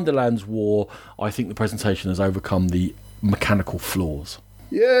presentation. Wonderland's War. I think the presentation has overcome the mechanical flaws.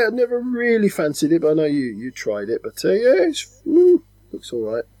 Yeah, I never really fancied it, but I know you tried it. But yeah, it looks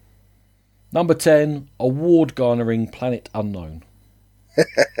all right. Number 10, award-garnering Planet Unknown.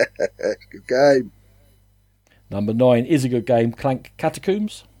 Good game. Number 9 is a good game, Clank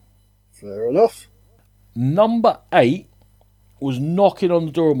Catacombs. Fair enough. Number 8 was knocking on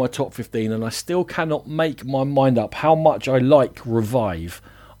the door of my top 15, and I still cannot make my mind up how much I like Revive.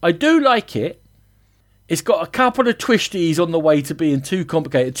 I do like it. It's got a couple of twisties on the way to being too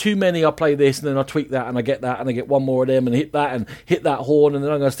complicated. Too many, I play this, and then I tweak that, and I get that, and I get one more of them, and hit that horn, and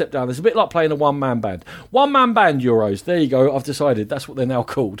then I'm going to step down. It's a bit like playing a one-man band. One-man band Euros. There you go. I've decided. That's what they're now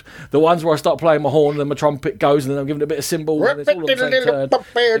called. The ones where I start playing my horn, and then my trumpet goes, and then I'm giving it a bit of cymbals, and it's all on the same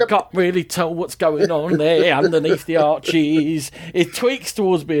turn. You can't really tell what's going on there underneath the arches. It tweaks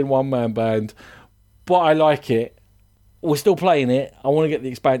towards being one-man band, but I like it. We're still playing it. I want to get the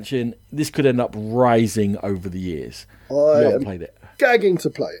expansion. This could end up rising over the years. I haven't played it. Gagging to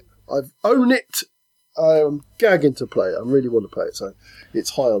play it. I've owned it. I am gagging to play it. I really want to play it, so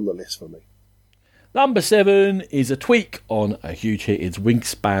it's high on the list for me. Number 7 is a tweak on a huge hit. It's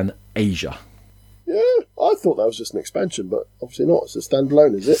Wingspan Asia. Yeah, I thought that was just an expansion, but obviously not. It's a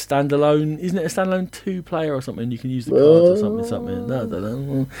standalone, is it? Standalone. Isn't it a standalone 2-player or something? You can use the cards or something. No, I don't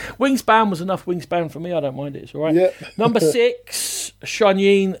know. Wingspan was enough Wingspan for me. I don't mind it. It's all right. Yeah. Number 6,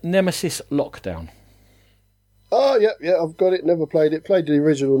 Shanyin Nemesis Lockdown. Oh, yeah, I've got it. Never played it. Played the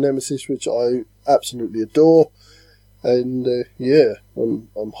original Nemesis, which I absolutely adore. And,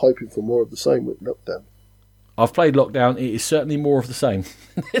 I'm hoping for more of the same with Lockdown. I've played Lockdown. It is certainly more of the same.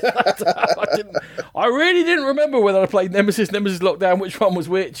 I really didn't remember whether I played Nemesis, Lockdown, which one was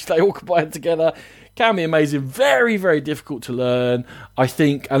which. They all combined together. Can be amazing. Very, very difficult to learn. I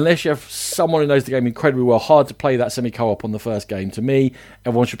think unless you have someone who knows the game incredibly well, hard to play that semi-co-op on the first game. To me,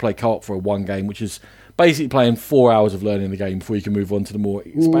 everyone should play co-op for one game, which is basically playing 4 hours of learning the game before you can move on to the more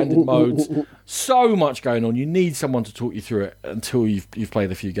expanded modes. So much going on. You need someone to talk you through it until you've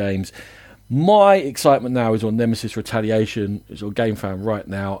played a few games. My excitement now is on Nemesis Retaliation. It's on Game Fan right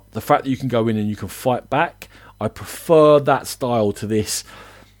now. The fact that you can go in and you can fight back, I prefer that style to this.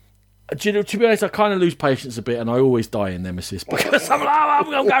 To be honest, I kind of lose patience a bit, and I always die in Nemesis because I'm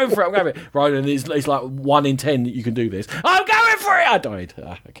going for it. Right, and it's like 1 in 10 that you can do this. I'm going for it. I died.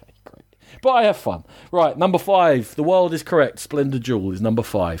 Okay, great, but I have fun. Right, number 5. The World is Correct. Splendid Jewel is number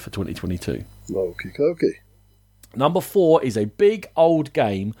 5 for 2022. Okay. Number 4 is a big old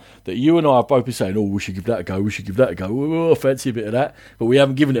game that you and I have both been saying, oh, we should give that a go. Oh, I fancy a bit of that, but we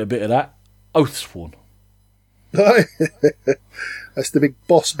haven't given it a bit of that. Oathsworn. That's the big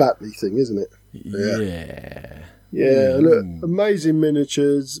boss battle thing, isn't it? Yeah. Look, amazing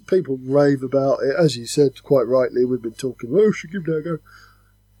miniatures. People rave about it. As you said quite rightly, we've been talking, we should give that a go.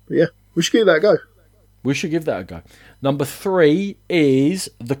 But yeah, we should give that a go. We should give that a go. Number 3 is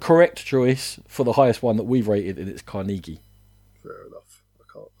the correct choice for the highest one that we've rated, and it's Carnegie. Fair enough.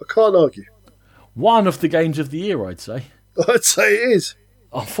 I can't argue. One of the games of the year, I'd say. I'd say it is.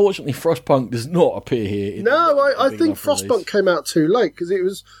 Unfortunately, Frostpunk does not appear here. No, I think Frostpunk came out too late because it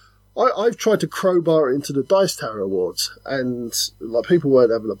was. I've tried to crowbar it into the Dice Tower Awards, and like people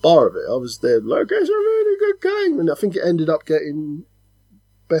weren't having a bar of it. I was there like, it's a really good game, and I think it ended up getting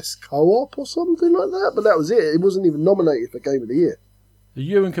Best Co-op or something like that. But that was it. It wasn't even nominated for Game of the Year.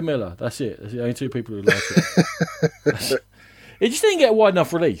 You and Camilla, that's it. That's the only 2 people who like it. It just didn't get a wide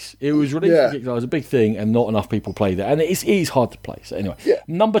enough release. It was released for Kickstarter, it was a big thing, and not enough people played it. And it is hard to play. So anyway,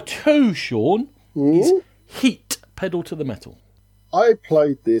 number 2, Sean, is Heat, Pedal to the Metal. I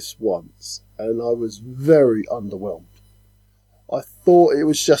played this once, and I was very underwhelmed. I thought it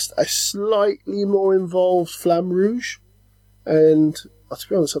was just a slightly more involved Flamme Rouge, and to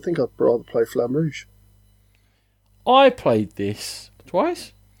be honest, I think I'd rather play Flamme Rouge. I played this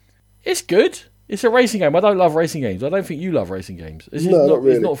twice. It's good. It's a racing game. I don't love racing games. I don't think you love racing games. Not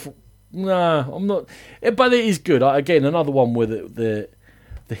really. No, I'm not. But it is good. Again, another one where the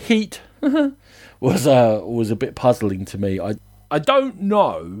heat was a bit puzzling to me. I don't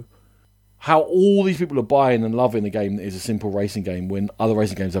know how all these people are buying and loving a game that is a simple racing game when other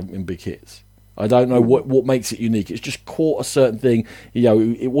racing games haven't been big hits. I don't know what makes it unique. It's just caught a certain thing.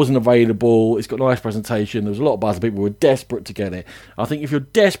 It wasn't available. It's got a nice presentation. There was a lot of buzz. People were desperate to get it. I think if you're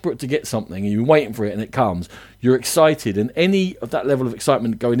desperate to get something and you're waiting for it and it comes, you're excited. And any of that level of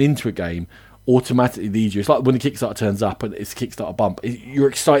excitement going into a game automatically leads you. It's like when the Kickstarter turns up and it's a Kickstarter bump. You're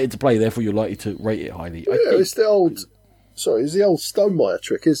excited to play, therefore you're likely to rate it highly. Yeah, it's the old Stonemaier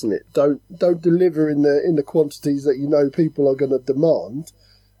trick, isn't it? Don't deliver in the quantities that you know people are going to demand.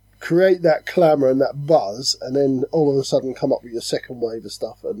 Create that clamour and that buzz, and then all of a sudden come up with your second wave of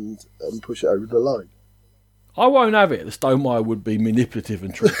stuff and push it over the line. I won't have it. The Stonemaier would be manipulative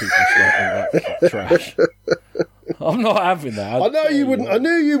and trick people slightly like trash. I'm not having that. I know you wouldn't. I knew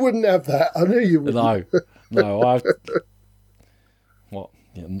you wouldn't have that. I knew you wouldn't. No. What?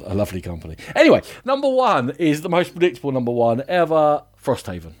 Yeah, a lovely company. Anyway, number 1 is the most predictable number 1 ever,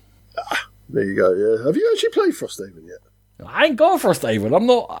 Frosthaven. There you go. Yeah. Have you actually played Frosthaven yet? I ain't got Frosthaven.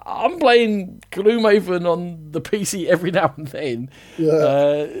 I'm playing Gloomhaven on the PC every now and then.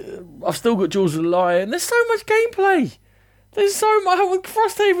 Yeah. I've still got Jaws of the Lion. There's so much gameplay. There's so much.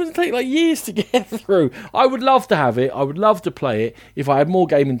 Frosthaven take like years to get through. I would love to have it. I would love to play it. If I had more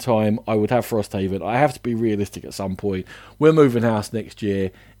gaming time, I would have Frosthaven. I have to be realistic at some point. We're moving house next year.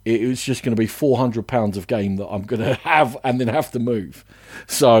 It's just going to be £400 of game that I'm going to have and then have to move.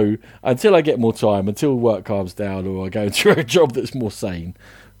 So until I get more time, until work calms down or I go into a job that's more sane,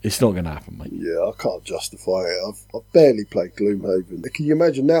 it's not going to happen, mate. Yeah, I can't justify it. I've barely played Gloomhaven. Can you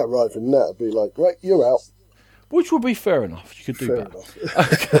imagine that arriving now? It'd be like, right, you're out. Which would be fair enough. You could do that.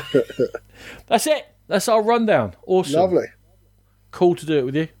 Okay. That's it. That's our rundown. Awesome. Lovely. Cool to do it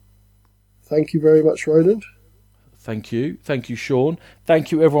with you. Thank you very much, Roland. Thank you. Thank you, Sean.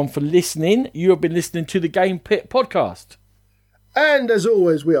 Thank you, everyone, for listening. You have been listening to the Game Pit podcast. And as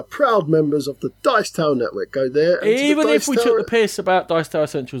always, we are proud members of the Dice Tower Network. Go there. Even if we took the piss about Dice Tower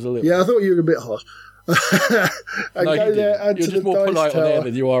Essentials a little. Yeah, I thought you were a bit harsh. And no, go there and you're just more polite on there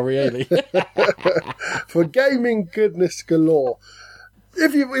than you are really. For gaming goodness galore.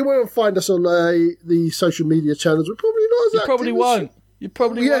 If you want to find us on the social media channels, we're probably not as active. You probably won't. You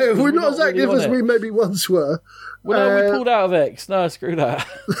probably Yeah, won't, 'cause we're not as really active on as it. we maybe once were. Well, no, we pulled out of X. No, screw that.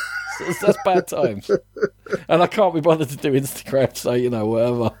 That's bad times. And I can't be bothered to do Instagram, so,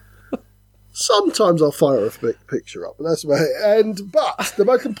 whatever. Sometimes I'll fire a picture up, but that's about it. But the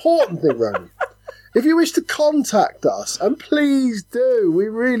most important thing, Ronan, if you wish to contact us, and please do, we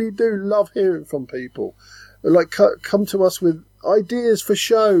really do love hearing from people. Like, come to us with ideas for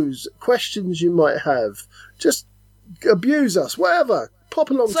shows, questions you might have, just abuse us, whatever. Pop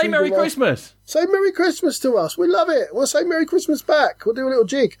along. Say Merry Christmas. Say Merry Christmas to us. We love it. We'll say Merry Christmas back. We'll do a little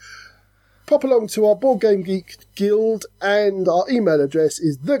jig. Pop along to our Board Game Geek Guild, and our email address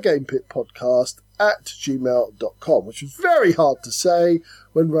is thegamepitpodcast@gmail.com, which is very hard to say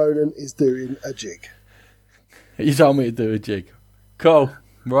when Ronan is doing a jig. You told me to do a jig. Cool.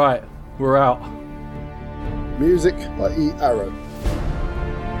 Right. We're out. Music by E. Arrow.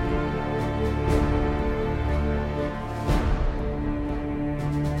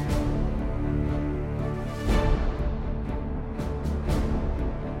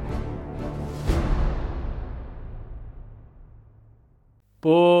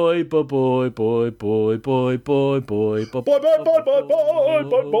 Boy, boy, boy, boy, boy, boy, boy, boy, boy, boy, boy, boy, boy, boy, boy,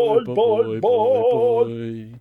 boy, boy, boy, boy.